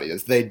everybody,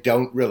 is they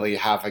don't really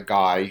have a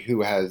guy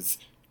who has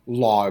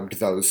logged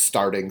those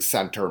starting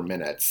center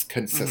minutes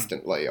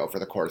consistently over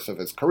the course of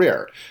his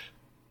career.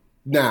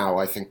 Now,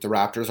 I think the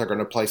Raptors are going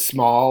to play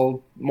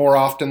small more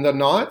often than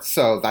not,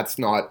 so that's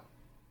not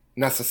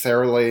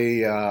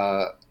necessarily,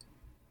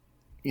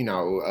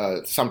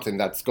 something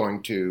that's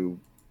going to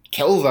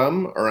kill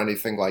them or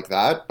anything like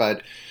that,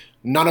 but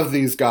none of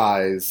these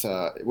guys,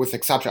 with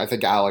exception, I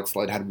think Alex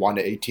Len had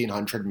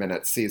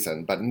 1,800-minute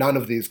season, but none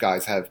of these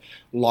guys have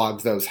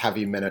logged those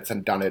heavy minutes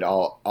and done it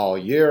all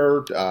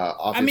year.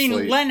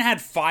 Obviously, Len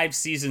had 5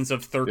 seasons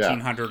of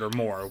 1,300 or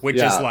more, which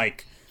is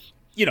like,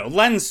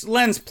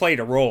 Len's played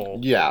a role.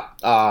 Yeah.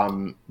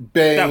 Baines,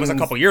 that was a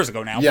couple years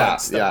ago now. Yeah,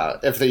 yeah.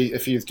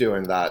 If he's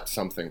doing that,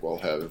 something will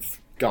have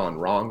gone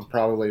wrong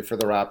probably for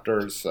the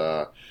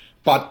Raptors.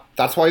 But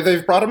that's why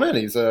they've brought him in.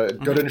 He's a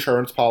good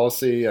insurance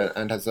policy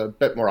and has a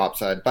bit more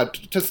upside. But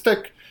to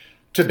stick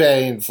to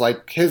Baines,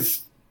 like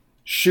his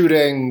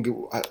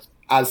shooting,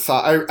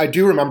 I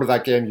do remember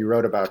that game you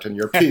wrote about in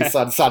your piece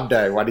on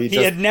Sunday when he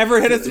had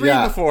never hit a 3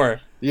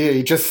 before. Yeah,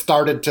 he just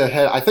started to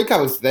hit. I think I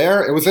was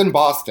there. It was in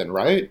Boston,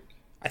 right?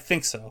 I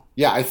think so.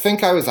 Yeah, I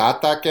think I was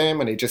at that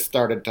game, and he just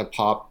started to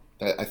pop.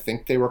 I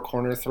think they were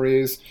corner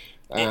threes.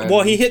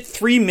 Well, he hit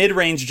 3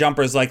 mid-range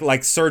jumpers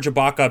like Serge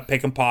Ibaka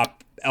pick and pop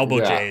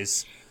elbow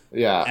J's.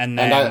 Yeah, and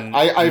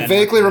I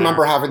vaguely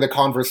remember having the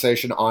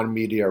conversation on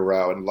Media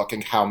Row and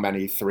looking how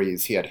many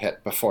threes he had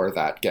hit before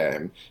that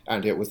game,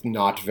 and it was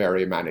not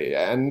very many.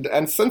 And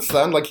since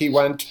then, he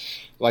went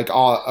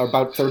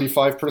about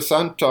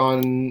 35%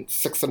 on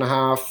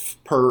 6.5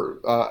 per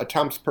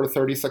attempts per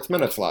 36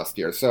 minutes last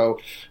year. So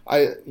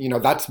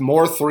that's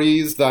more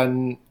threes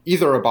than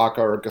either Ibaka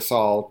or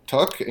Gasol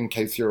took. In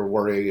case you're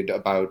worried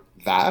about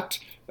that,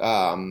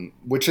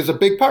 which is a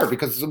big part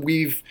because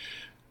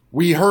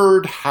we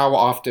heard how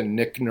often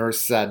Nick Nurse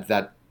said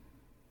that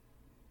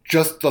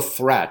just the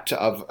threat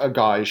of a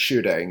guy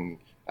shooting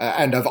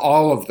and of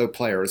all of the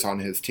players on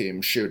his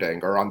team shooting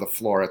or on the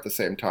floor at the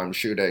same time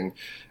shooting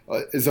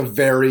is a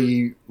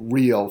very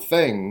real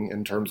thing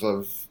in terms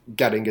of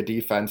getting a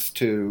defense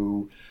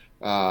to,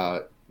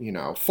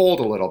 fold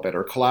a little bit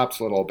or collapse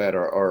a little bit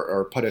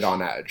or put it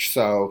on edge.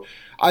 So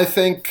I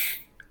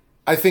think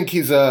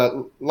he's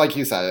like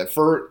you said,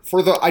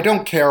 I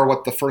don't care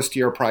what the first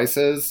year price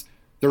is.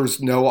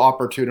 There's no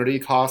opportunity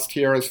cost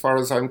here as far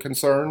as I'm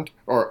concerned,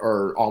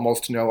 or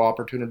almost no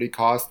opportunity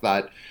cost.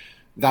 That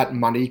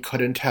money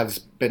couldn't have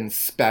been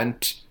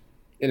spent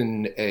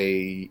in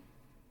a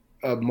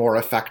more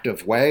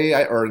effective way,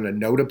 or in a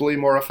notably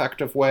more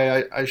effective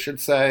way, I should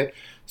say.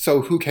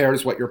 So who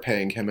cares what you're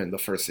paying him in the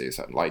first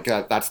season?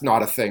 That's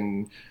not a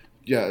thing.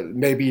 Yeah,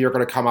 maybe you're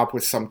going to come up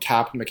with some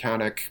cap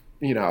mechanic,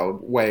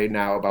 way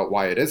now about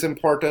why it is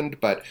important,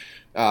 but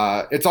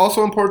it's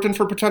also important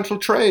for potential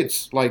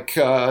trades,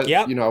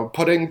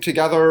 putting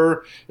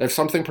together, if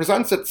something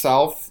presents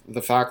itself,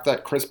 the fact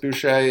that Chris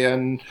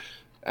Boucher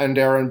and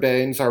Aaron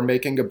Baines are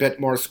making a bit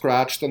more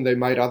scratch than they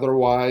might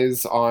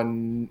otherwise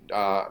on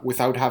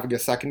without having a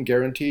second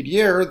guaranteed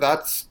year,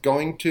 that's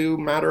going to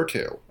matter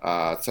too.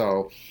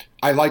 So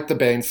I like the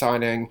Baines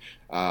signing.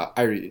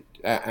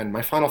 And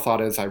my final thought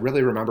is I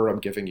really remember him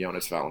giving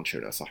Jonas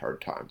Valanciunas a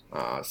hard time.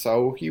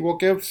 So he will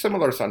give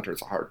similar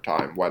centers a hard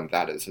time when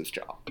that is his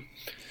job.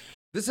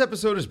 This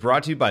episode is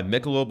brought to you by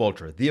Michelob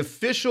Ultra, the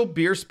official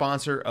beer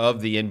sponsor of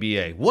the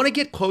NBA. Want to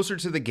get closer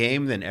to the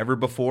game than ever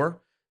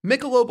before?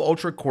 Michelob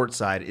Ultra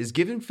Courtside is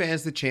giving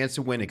fans the chance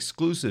to win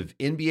exclusive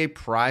NBA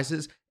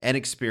prizes and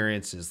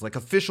experiences like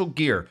official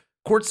gear,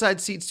 courtside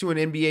seats to an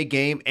NBA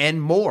game,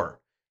 and more.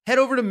 Head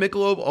over to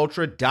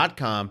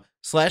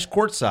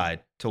MichelobUltra.com/courtside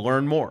to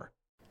learn more.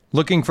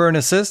 Looking for an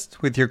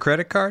assist with your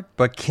credit card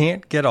but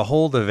can't get a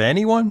hold of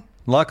anyone?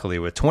 Luckily,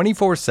 with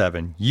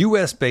 24/7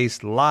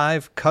 U.S.-based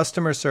live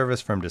customer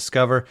service from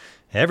Discover,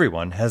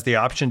 everyone has the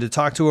option to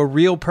talk to a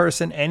real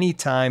person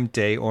anytime,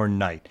 day or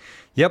night.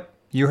 Yep,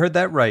 you heard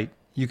that right.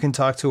 You can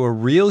talk to a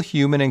real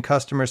human in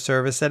customer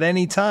service at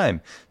any time.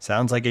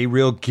 Sounds like a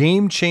real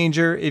game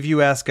changer if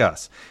you ask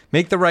us.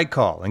 Make the right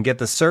call and get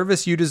the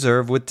service you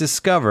deserve with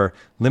Discover.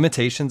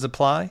 Limitations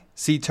apply.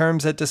 See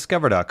terms at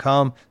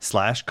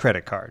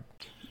discover.com/creditcard.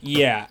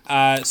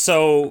 Yeah.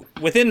 So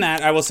within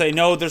that, I will say,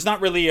 no, there's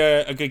not really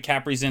a good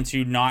cap reason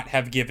to not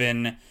have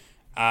given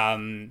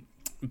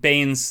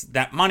Baines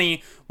that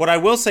money. What I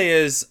will say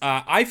is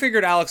I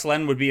figured Alex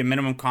Len would be a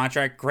minimum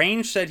contract.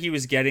 Grange said he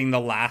was getting the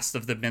last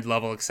of the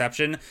mid-level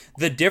exception.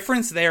 The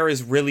difference there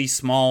is really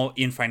small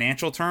in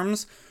financial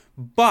terms,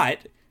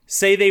 but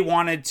say they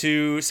wanted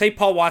to, say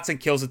Paul Watson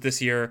kills it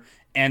this year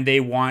and they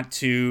want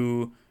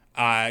to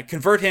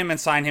convert him and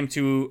sign him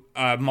to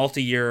a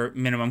multi-year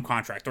minimum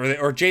contract,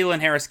 or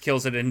Jalen Harris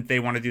kills it and they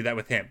want to do that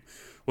with him.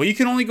 Well, you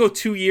can only go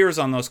 2 years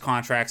on those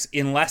contracts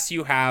unless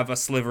you have a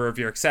sliver of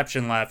your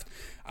exception left.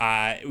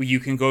 You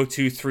can go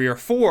to 3 or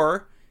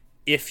 4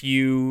 if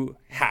you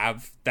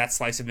have that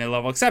slice of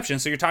mid-level exception.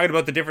 So you're talking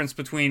about the difference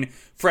between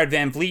Fred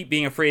VanVleet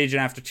being a free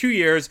agent after 2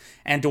 years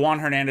and Dewan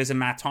Hernandez and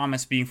Matt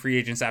Thomas being free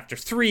agents after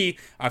 3.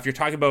 If you're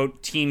talking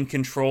about team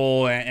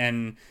control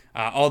and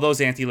all those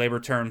anti-labor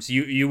terms,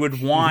 you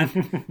would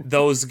want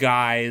those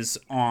guys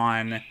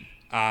on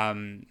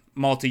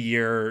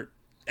multi-year.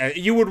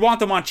 You would want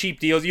them on cheap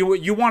deals.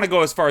 You want to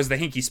go as far as the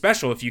Hinkie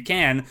Special if you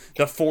can,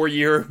 the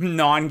 4-year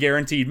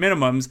non-guaranteed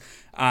minimums.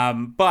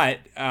 But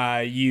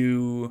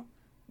you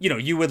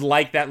would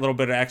like that little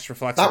bit of extra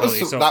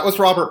flexibility. That was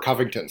Robert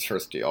Covington's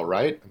first deal,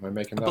 right? Am I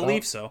making that up? I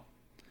believe so.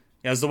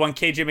 Yeah, it was the one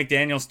KJ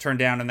McDaniels turned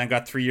down and then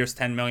got 3 years,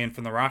 $10 million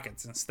from the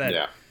Rockets instead.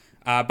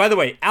 Yeah. By the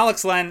way,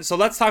 Alex Len. So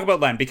let's talk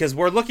about Len, because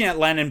we're looking at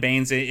Len and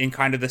Baines in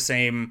kind of the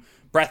same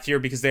breath here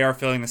because they are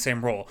filling the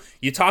same role.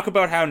 You talk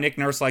about how Nick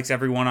Nurse likes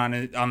everyone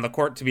on the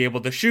court to be able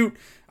to shoot.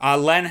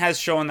 Len has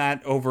shown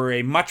that over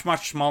a much,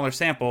 much smaller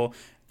sample.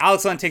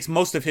 Alex Len takes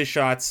most of his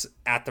shots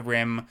at the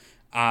rim.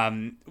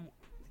 And,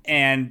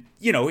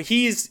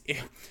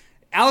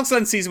 Alex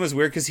Len's season was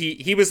weird because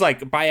he was,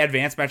 like, by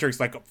advanced metrics,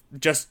 like,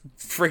 just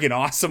friggin'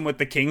 awesome with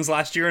the Kings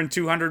last year in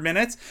 200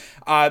 minutes.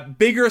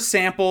 Bigger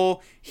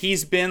sample,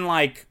 he's been,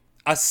 like,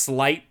 a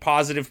slight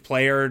positive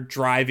player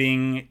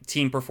driving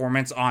team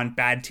performance on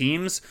bad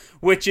teams,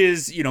 which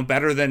is,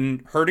 better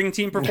than hurting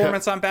team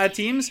performance on bad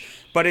teams,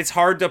 but it's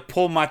hard to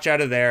pull much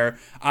out of there.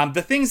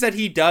 The things that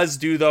he does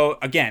do, though,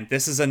 again,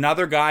 this is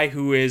another guy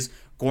who is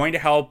going to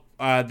help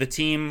the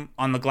team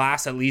on the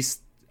glass at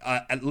least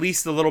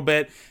a little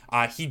bit.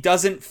 He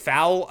doesn't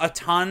foul a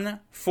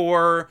ton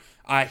for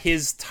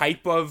his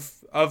type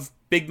of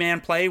big man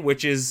play,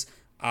 which is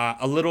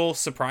a little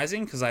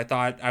surprising because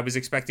I was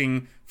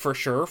expecting for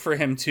sure for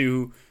him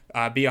to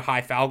be a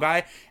high foul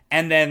guy.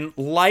 And then,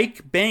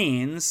 like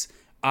Baines,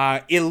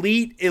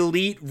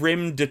 elite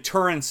rim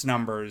deterrence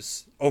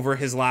numbers over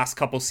his last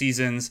couple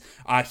seasons.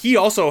 He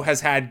also has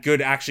had good,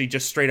 actually,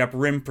 just straight up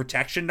rim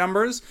protection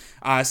numbers.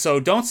 So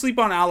don't sleep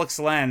on Alex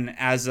Len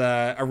as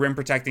a rim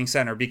protecting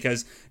center,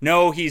 because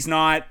no, he's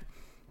not.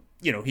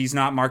 He's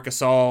not Marc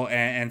Gasol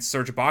and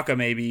Serge Ibaka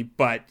maybe,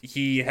 but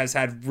he has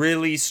had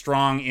really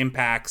strong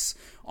impacts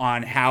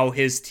on how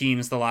his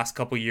teams the last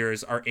couple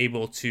years are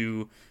able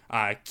to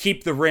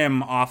keep the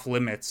rim off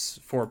limits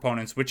for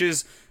opponents, which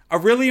is a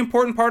really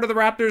important part of the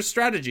Raptors'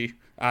 strategy.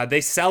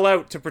 They sell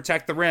out to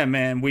protect the rim,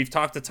 and we've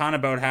talked a ton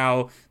about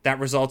how that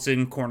results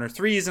in corner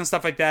threes and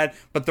stuff like that,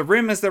 but the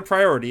rim is their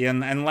priority,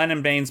 and Len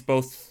and Baines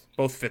both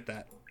fit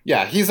that.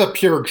 Yeah, he's a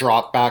pure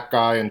drop back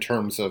guy in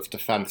terms of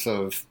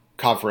defensive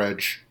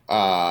coverage.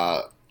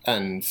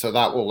 And so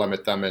that will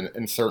limit them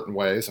in certain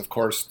ways. Of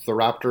course, the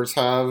Raptors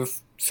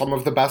have some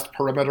of the best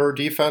perimeter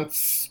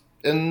defense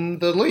in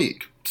the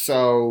league.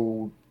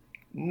 So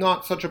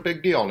not such a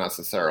big deal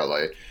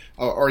necessarily.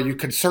 Or you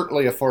could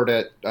certainly afford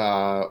it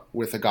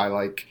with a guy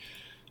like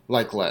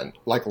Len.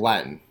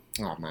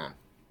 Oh, man.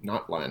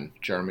 Not Len.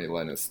 Jeremy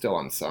Lin is still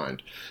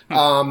unsigned.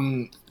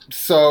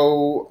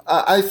 So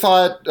I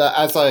thought,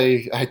 as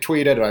I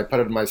tweeted and I put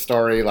it in my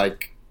story,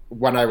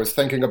 when I was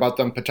thinking about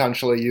them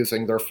potentially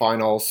using their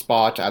final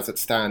spot as it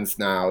stands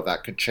now,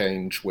 that could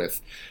change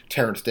with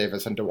Terrence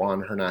Davis and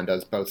Dewan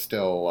Hernandez both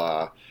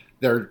still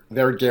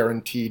their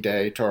guarantee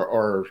date,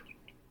 or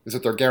is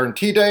it their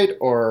guarantee date,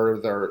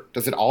 or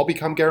does it all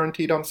become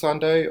guaranteed on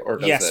Sunday? Or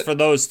does for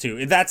those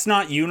two. That's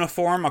not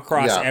uniform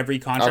across every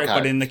contract,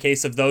 but in the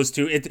case of those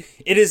two, it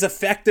is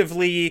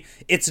effectively,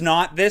 it's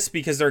not this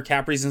because there are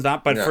cap reasons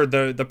not, but for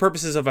the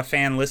purposes of a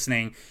fan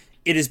listening,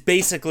 it is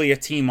basically a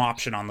team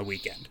option on the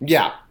weekend.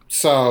 Yeah.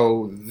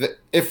 So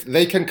if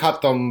they can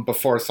cut them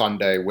before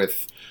Sunday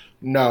with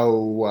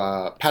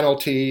no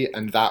penalty,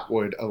 and that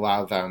would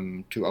allow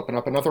them to open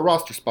up another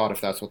roster spot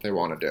if that's what they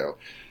want to do.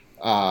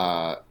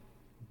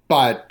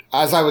 But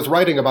as I was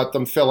writing about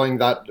them filling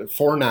that,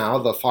 for now,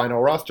 the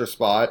final roster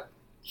spot,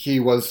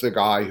 he was the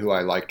guy who I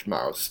liked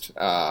most.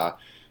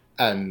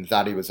 And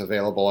that he was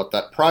available at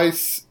that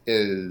price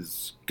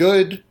is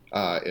good.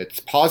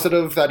 It's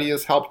positive that he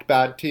has helped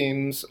bad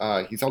teams.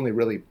 He's only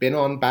really been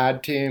on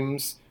bad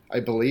teams, I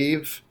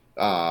believe.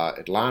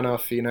 Atlanta,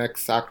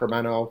 Phoenix,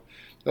 Sacramento.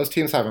 those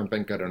teams haven't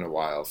been good in a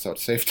while, so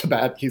it's safe to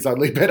bet he's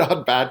only been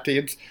on bad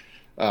teams.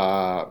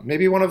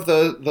 Maybe one of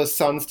the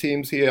Suns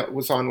teams he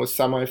was on was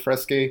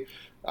semi-frisky.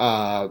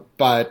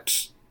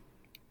 But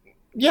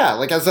yeah,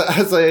 like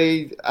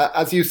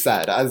as you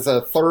said, as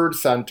a third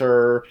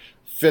center,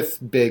 fifth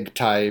big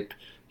type,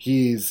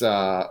 he's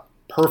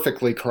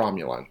perfectly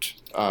cromulent.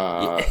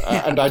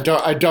 And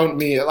I don't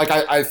mean like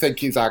I think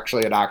he's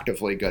actually an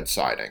actively good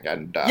signing.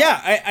 And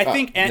I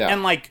think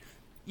and like,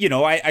 you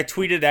know, I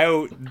tweeted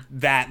out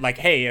that like,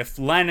 hey, if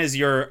Len is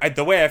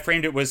the way I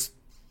framed it was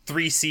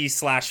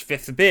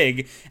 3C/fifth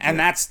big, and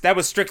that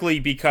was strictly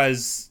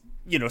because,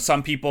 you know,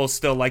 some people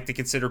still like to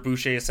consider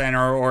Boucher a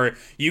center, or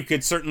you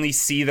could certainly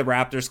see the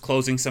Raptors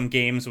closing some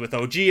games with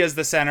OG as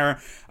the center.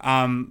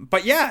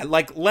 But yeah,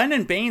 like Len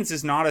and Baynes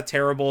is not a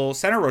terrible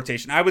center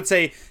rotation. I would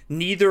say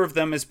neither of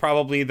them is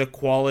probably the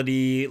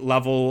quality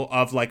level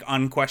of like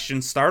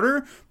unquestioned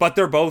starter, but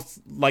they're both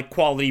like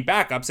quality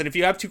backups. And if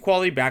you have two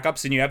quality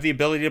backups and you have the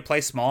ability to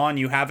play small and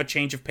you have a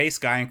change of pace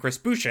guy in Chris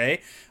Boucher,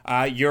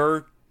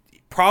 you're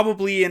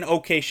probably in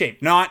okay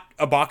shape. Not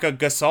Ibaka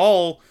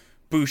Gasol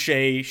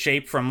Boucher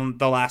shape from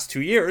the last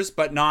 2 years,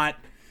 but not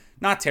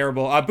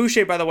terrible.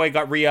 Boucher, by the way,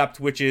 got re-upped,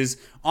 which is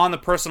on the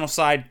personal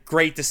side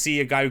great to see.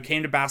 A guy who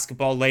came to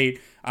basketball late,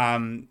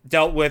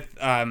 dealt with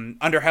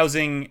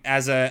underhousing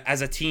as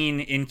a teen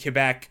in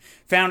Quebec,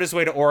 found his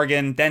way to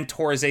Oregon, then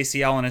tore his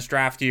ACL in his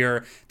draft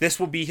year. This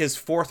will be his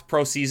fourth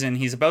pro season.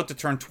 He's about to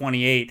turn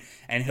 28,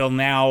 and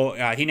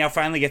he now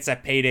finally gets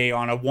that payday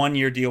on a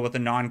 1-year deal with a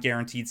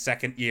non-guaranteed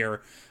second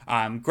year.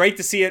 Great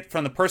to see it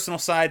from the personal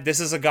side. This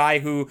is a guy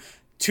who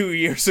 2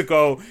 years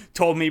ago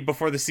told me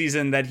before the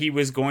season that he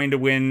was going to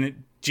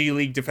win G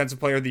League Defensive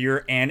Player of the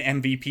Year and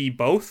MVP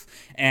both,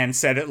 and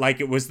said it like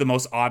it was the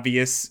most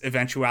obvious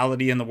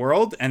eventuality in the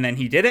world, and then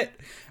he did it.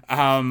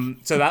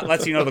 So that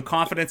lets you know the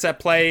confidence at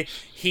play.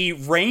 He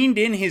reined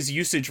in his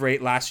usage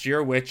rate last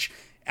year, which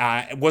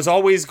was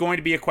always going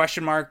to be a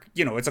question mark.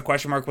 You know, it's a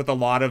question mark with a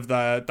lot of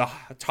the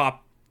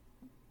top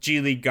G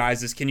League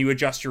guys, is can you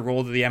adjust your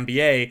role to the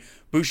NBA?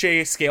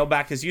 Boucher scaled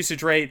back his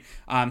usage rate.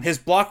 His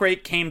block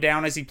rate came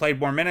down as he played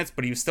more minutes,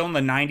 but he was still in the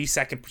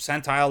 92nd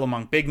percentile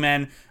among big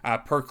men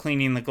per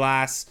cleaning the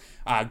glass.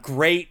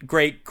 Great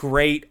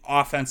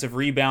offensive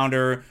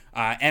rebounder,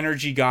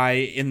 energy guy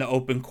in the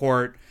open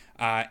court.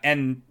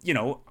 And, you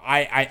know,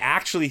 I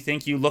actually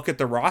think you look at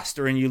the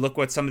roster and you look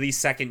what some of these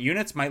second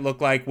units might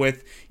look like,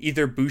 with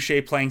either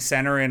Boucher playing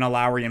center in a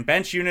Lowry and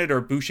bench unit,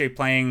 or Boucher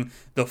playing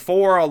the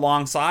 4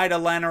 alongside a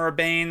Len or a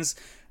Baynes.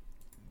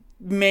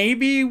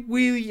 Maybe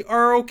we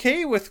are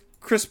okay with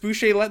Chris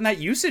Boucher letting that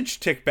usage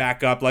tick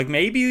back up. Like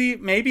maybe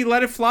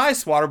let it fly,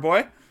 Swatter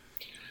boy.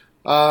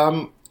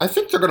 I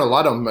think they're going to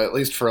let him, at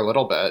least for a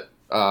little bit.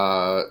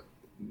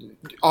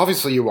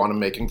 Obviously, you want him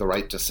making the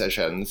right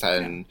decisions,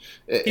 and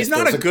he's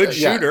not a good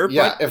shooter.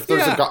 Yeah, but if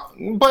there's a guy,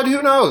 but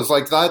who knows?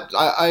 Like that,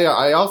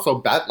 I also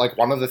bet like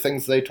one of the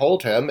things they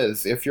told him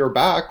is, if you're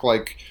back,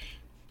 like,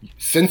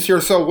 since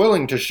you're so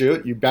willing to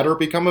shoot, you better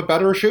become a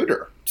better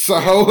shooter. So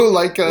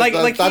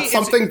that's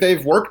something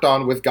they've worked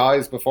on with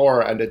guys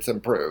before, and it's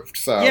improved.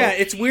 So yeah,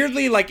 it's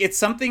weirdly like it's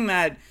something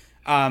that.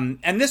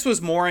 And this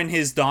was more in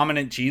his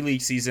dominant G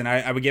League season.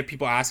 I would get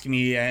people asking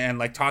me and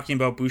like talking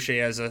about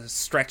Boucher as a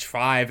stretch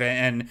 5,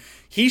 and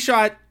he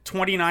shot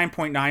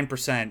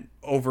 29.9%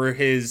 over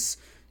his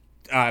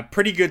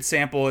pretty good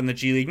sample in the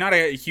G League. Not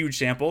a huge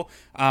sample,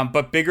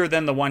 but bigger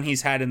than the one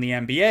he's had in the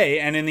NBA.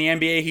 And in the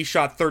NBA, he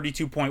shot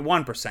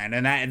 32.1%,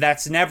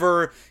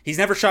 and he's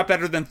never shot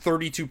better than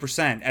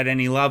 32% at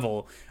any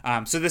level.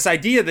 So this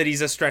idea that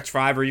he's a stretch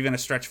 5 or even a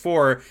stretch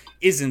 4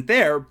 isn't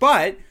there,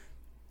 but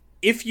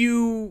if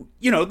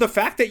the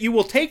fact that you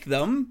will take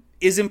them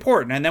is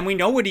important. And then we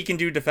know what he can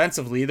do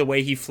defensively, the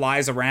way he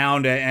flies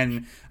around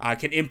and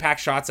can impact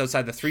shots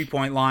outside the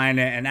 3-point line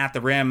and at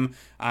the rim.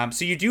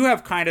 So you do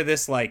have kind of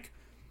this like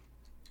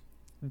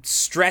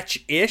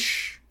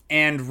stretch-ish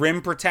and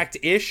rim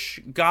protect-ish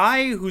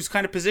guy who's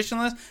kind of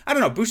positionless. I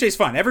don't know. Boucher's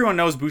fun. Everyone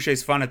knows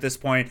Boucher's fun at this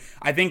point.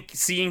 I think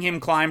seeing him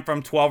climb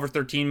from 12 or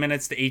 13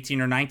 minutes to 18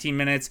 or 19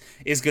 minutes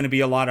is going to be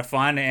a lot of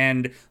fun.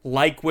 And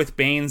like with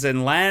Baynes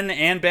and Len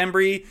and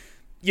Bembry,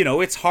 you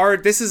know, it's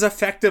hard. This is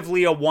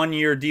effectively a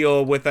 1-year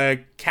deal with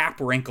a cap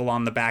wrinkle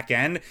on the back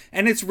end,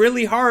 and it's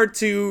really hard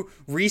to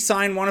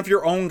re-sign one of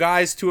your own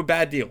guys to a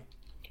bad deal.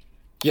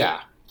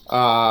 Yeah.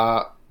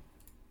 I'm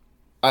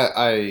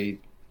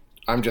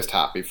just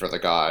happy for the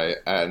guy,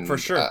 and for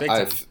sure, big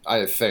time.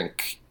 I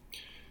think,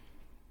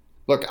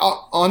 look,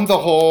 on the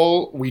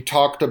whole, we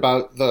talked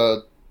about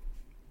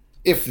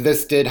if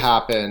this did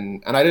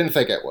happen, and I didn't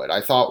think it would. I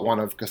thought one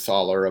of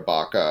Gasol or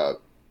Ibaka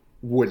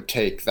would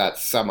take that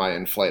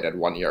semi-inflated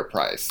 1-year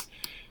price.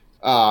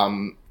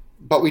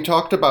 But we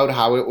talked about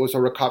how it was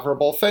a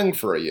recoverable thing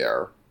for a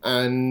year.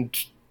 And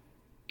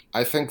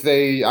I think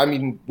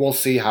we'll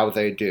see how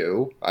they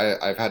do.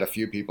 I've had a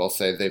few people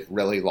say they've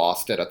really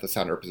lost it at the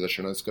center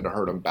position. It's going to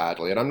hurt them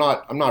badly. And I'm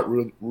not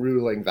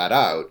ruling that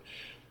out.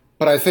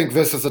 But I think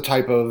this is the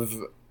type of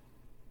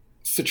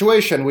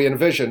situation we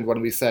envisioned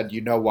when we said,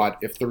 you know what,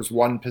 if there's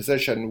one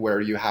position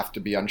where you have to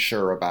be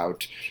unsure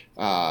about,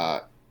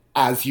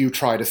 as you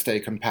try to stay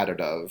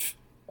competitive.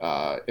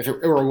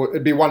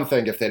 It'd be one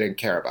thing if they didn't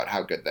care about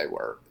how good they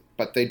were,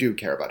 but they do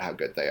care about how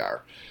good they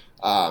are.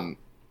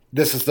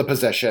 This is the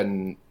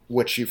position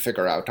which you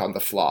figure out on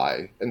the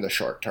fly in the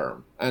short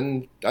term.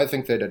 And I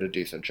think they did a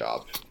decent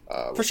job.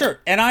 For sure.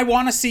 And I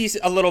want to see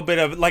a little bit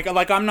of, like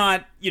I'm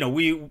not,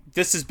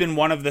 this has been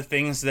one of the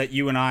things that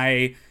you and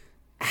I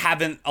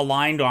haven't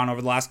aligned on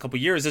over the last couple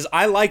of years is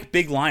I like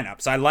big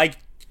lineups. I like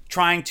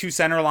trying 2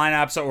 center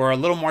lineups or a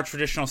little more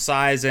traditional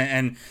size.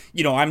 And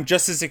I'm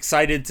just as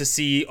excited to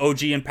see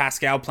OG and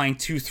Pascal playing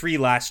 2-3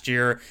 last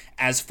year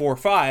as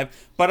 4-5.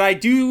 But I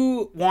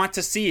do want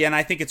to see, and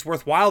I think it's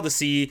worthwhile to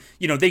see,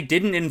 they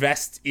didn't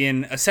invest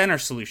in a center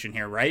solution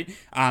here, right?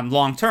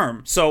 Long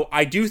term. So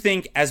I do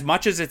think as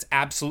much as it's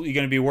absolutely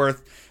going to be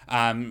worth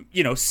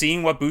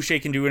seeing what Boucher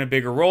can do in a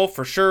bigger role,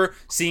 for sure.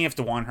 Seeing if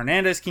DeJuan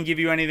Hernandez can give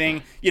you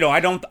anything. I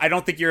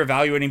don't think you're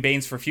evaluating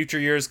Baines for future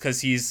years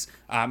because he's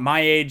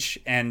my age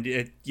and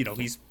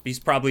he's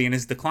probably in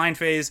his decline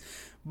phase.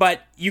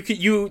 But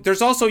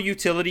there's also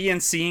utility in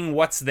seeing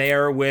what's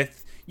there with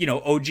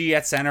OG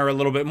at center a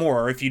little bit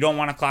more. Or if you don't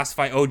want to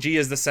classify OG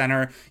as the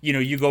center,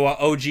 you go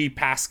OG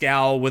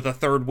Pascal with a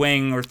third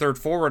wing or third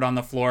forward on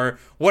the floor,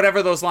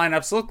 whatever those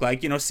lineups look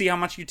like, see how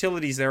much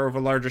utility is there over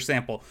a larger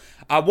sample.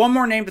 One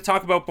more name to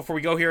talk about before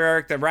we go here,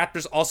 Eric. The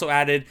Raptors also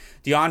added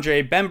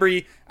DeAndre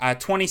Bembry,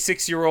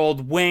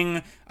 26-year-old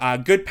wing,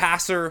 good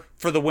passer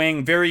for the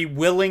wing, very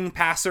willing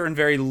passer and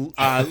very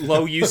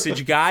low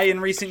usage guy in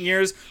recent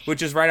years,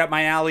 which is right up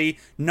my alley.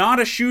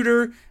 Not a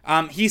shooter.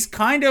 He's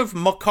kind of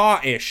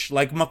McCaw-ish,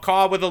 like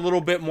McCaw with a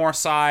little bit more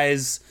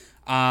size.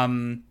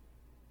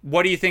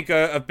 What do you think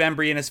of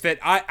Bembry and his fit?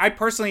 I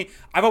personally,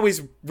 I've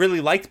always really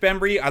liked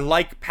Bembry. I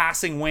like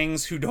passing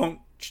wings who don't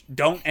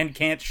and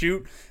can't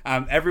shoot.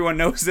 Everyone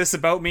knows this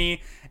about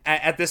me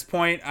at this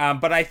point.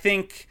 But I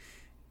think,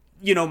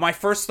 my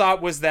first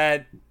thought was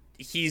that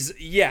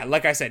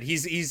like I said,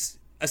 he's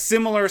a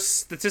similar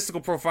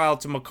statistical profile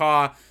to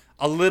McCaw,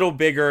 a little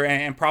bigger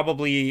and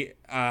probably,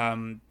 a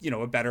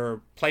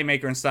better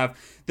playmaker and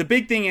stuff. The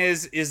big thing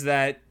is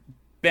that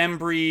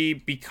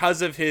Bembry,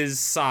 because of his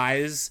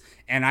size,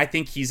 and I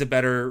think he's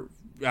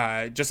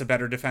just a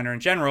better defender in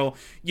general.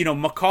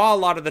 McCaw, a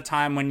lot of the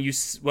time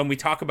when we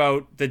talk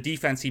about the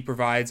defense he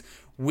provides,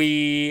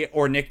 we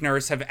or Nick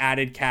Nurse have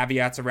added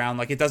caveats around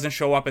like it doesn't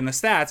show up in the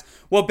stats.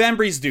 Well,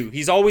 Bembry's do.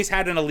 He's always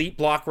had an elite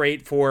block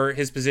rate for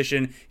his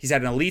position. He's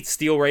had an elite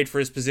steal rate for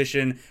his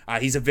position.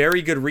 He's a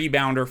very good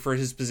rebounder for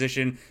his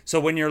position. So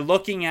when you're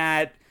looking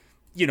at,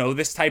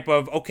 this type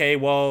of, okay,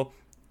 well,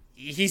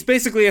 he's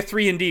basically a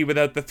 3-and-D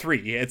without the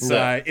 3. It's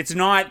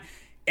not.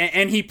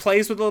 And he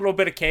plays with a little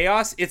bit of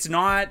chaos. It's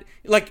not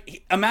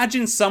like,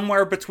 imagine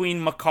somewhere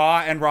between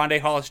McCaw and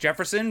Rondae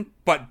Hollis-Jefferson,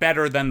 but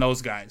better than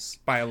those guys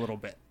by a little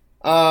bit.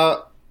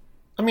 I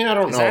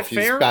don't know if he's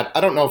fair? I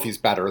don't know if he's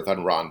better than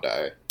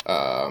Rondae.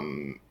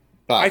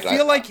 But I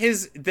feel like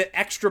the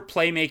extra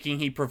playmaking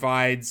he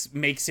provides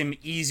makes him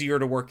easier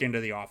to work into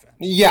the offense.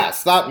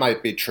 Yes, that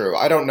might be true.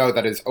 I don't know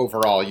that his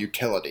overall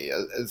utility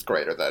is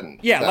greater than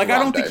I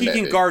don't think he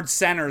maybe. can guard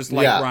centers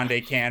like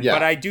Rondae can,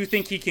 but I do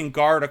think he can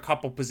guard a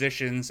couple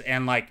positions.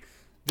 And like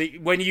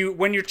when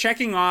you're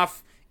checking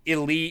off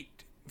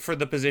elite for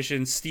the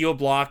position, steal,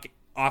 block,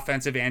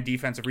 offensive and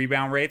defensive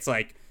rebound rates,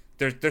 like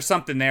there's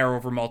something there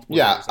over multiple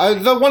years.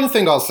 The one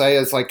thing I'll say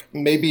is like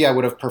maybe I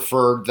would have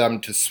preferred them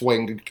to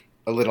swing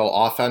a little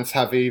offense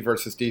heavy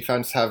versus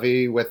defense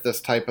heavy with this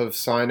type of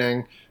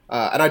signing.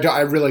 And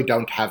I really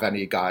don't have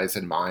any guys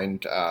in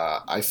mind.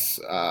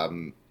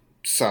 And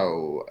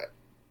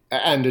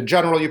in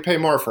general, you pay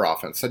more for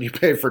offense than you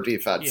pay for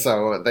defense. Yeah.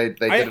 So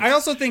I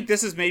also think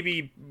this is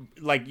maybe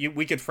like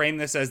we could frame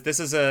this as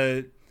this is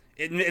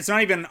it's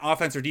not even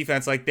offense or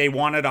defense. Like they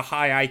wanted a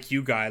high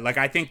IQ guy. Like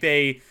I think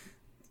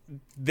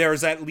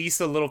there's at least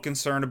a little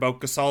concern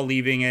about Gasol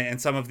leaving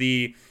and some of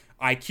the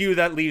IQ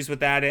that leaves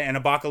with that, and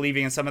Ibaka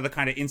leaving, and some of the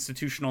kind of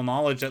institutional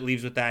knowledge that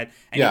leaves with that,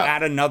 and you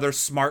add another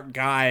smart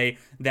guy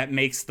that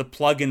makes the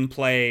plug and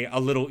play a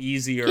little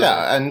easier.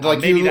 Yeah, and like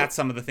maybe that's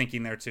some of the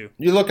thinking there too.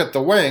 You look at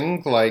the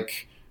wing,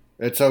 like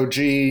it's OG,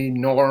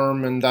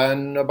 Norm, and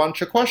then a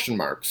bunch of question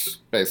marks.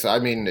 Basically, I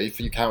mean, if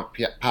you count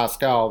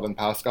Pascal, then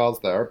Pascal's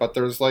there, but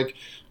there's like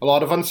a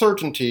lot of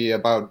uncertainty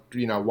about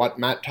what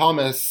Matt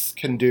Thomas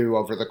can do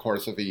over the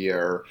course of a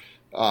year.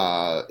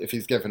 If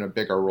he's given a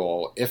bigger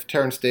role, if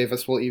Terrence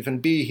Davis will even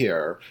be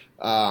here.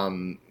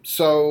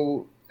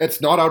 So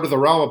it's not out of the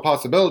realm of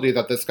possibility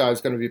that this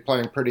guy's going to be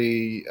playing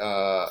pretty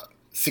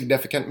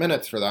significant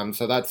minutes for them.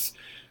 So that's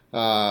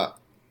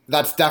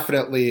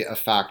definitely a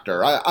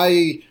factor.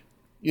 I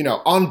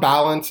on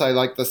balance, I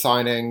like the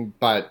signing,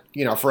 but,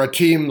 for a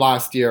team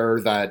last year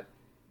that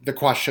the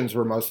questions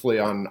were mostly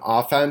on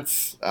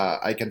offense,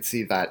 I can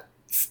see that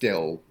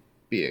still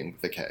being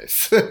the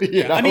case.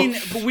 I mean,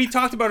 we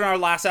talked about in our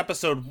last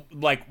episode,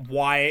 like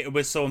why it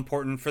was so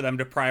important for them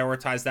to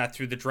prioritize that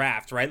through the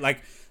draft, right?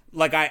 Like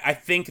I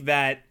think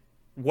that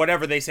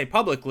whatever they say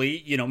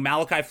publicly,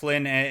 Malachi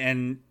Flynn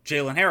and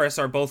Jalen Harris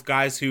are both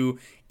guys who,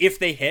 if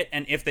they hit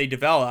and if they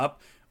develop,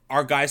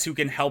 are guys who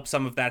can help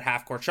some of that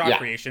half-court shot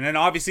creation. And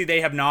obviously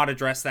they have not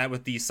addressed that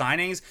with these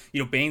signings.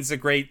 Bain's a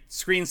great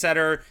screen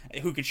setter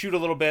who can shoot a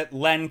little bit.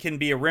 Len can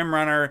be a rim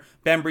runner.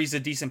 Bembry's a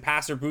decent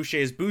passer. Boucher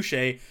is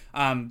Boucher.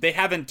 They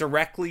haven't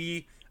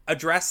directly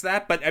addressed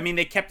that, but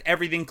they kept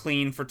everything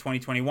clean for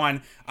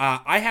 2021.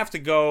 I have to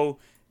go.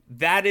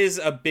 That is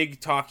a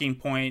big talking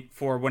point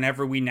for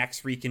whenever we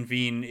next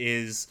reconvene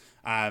is,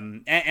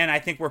 and I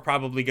think we're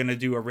probably going to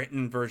do a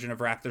written version of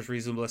Raptors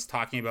Reasonableness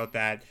talking about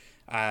that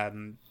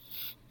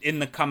in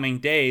the coming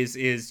days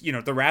is, the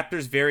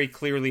Raptors very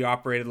clearly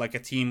operated like a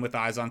team with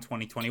eyes on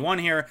 2021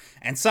 here.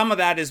 And some of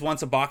that is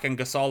once Ibaka and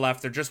Gasol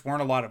left, there just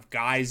weren't a lot of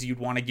guys you'd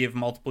want to give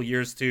multiple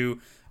years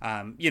to,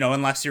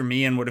 unless you're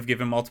me and would have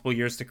given multiple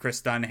years to Chris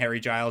Dunn, Harry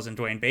Giles, and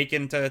Dwayne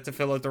Bacon to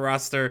fill out the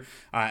roster.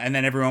 And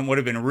then everyone would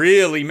have been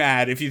really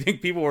mad. If you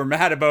think people were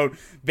mad about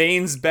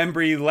Baines,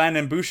 Bembry, Len,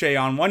 and Boucher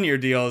on one-year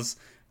deals,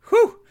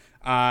 whew.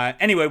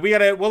 Anyway,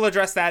 we'll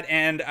address that,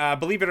 and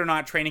believe it or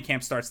not, training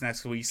camp starts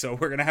next week, so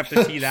we're gonna have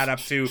to tee that up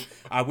too.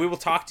 We will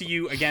talk to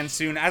you again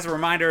soon. As a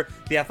reminder,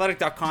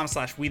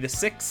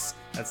 theathletic.com/we6.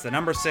 That's the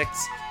number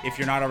 6. If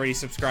you're not already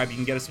subscribed, you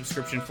can get a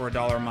subscription for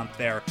 $1 a month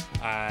there,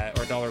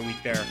 or $1 a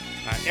week there.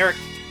 Eric,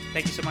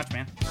 thank you so much,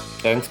 man.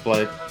 Thanks,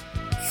 Blake.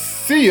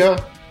 See ya.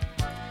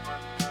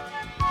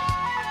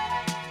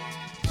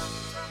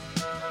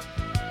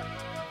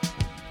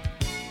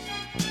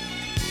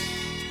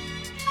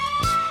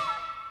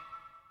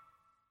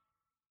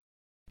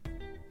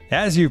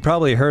 As you've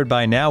probably heard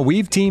by now,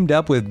 we've teamed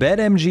up with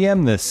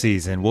BetMGM this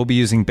season. We'll be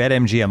using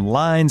BetMGM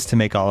lines to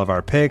make all of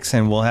our picks,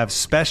 and we'll have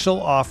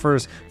special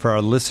offers for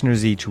our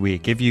listeners each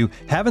week. If you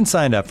haven't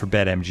signed up for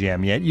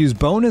BetMGM yet, use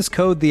bonus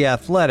code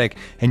THEATHLETIC,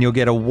 and you'll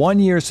get a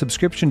 1-year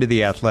subscription to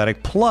The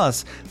Athletic,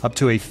 plus up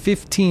to a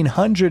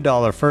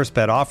 $1,500 first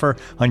bet offer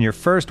on your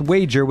first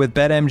wager with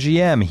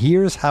BetMGM.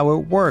 Here's how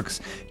it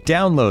works.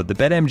 Download the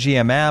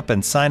BetMGM app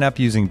and sign up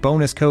using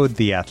bonus code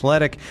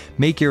THEATHLETIC.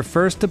 Make your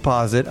first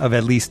deposit of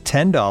at least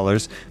 $10.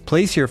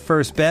 Place your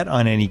first bet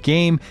on any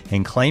game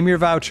and claim your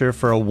voucher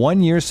for a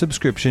 1-year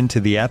subscription to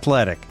The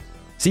Athletic.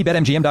 See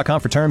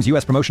BetMGM.com for terms.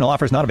 U.S. promotional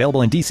offers not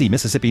available in D.C.,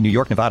 Mississippi, New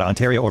York, Nevada,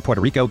 Ontario, or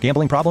Puerto Rico.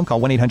 Gambling problem? Call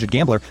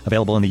 1-800-GAMBLER.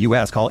 Available in the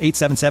U.S. Call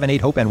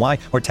 877-8-HOPE-NY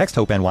or text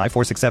HOPE-NY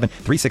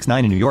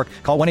 467-369 in New York.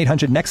 Call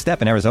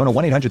 1-800-NEXT-STEP in Arizona.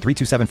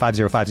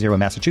 1-800-327-5050 in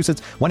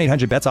Massachusetts.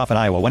 1-800-BETS-OFF in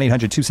Iowa.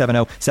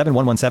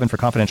 1-800-270-7117 for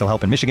confidential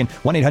help in Michigan.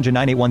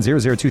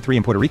 1-800-981-0023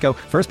 in Puerto Rico.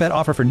 First bet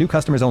offer for new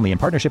customers only in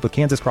partnership with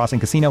Kansas Crossing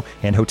Casino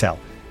and Hotel.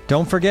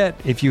 Don't forget,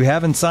 if you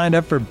haven't signed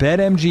up for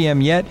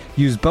BetMGM yet,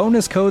 use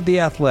bonus code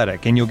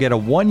THEATHLETIC, and you'll get a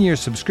 1-year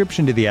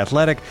subscription to The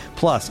Athletic,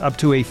 plus up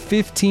to a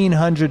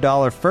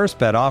 $1,500 first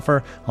bet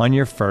offer on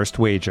your first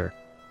wager.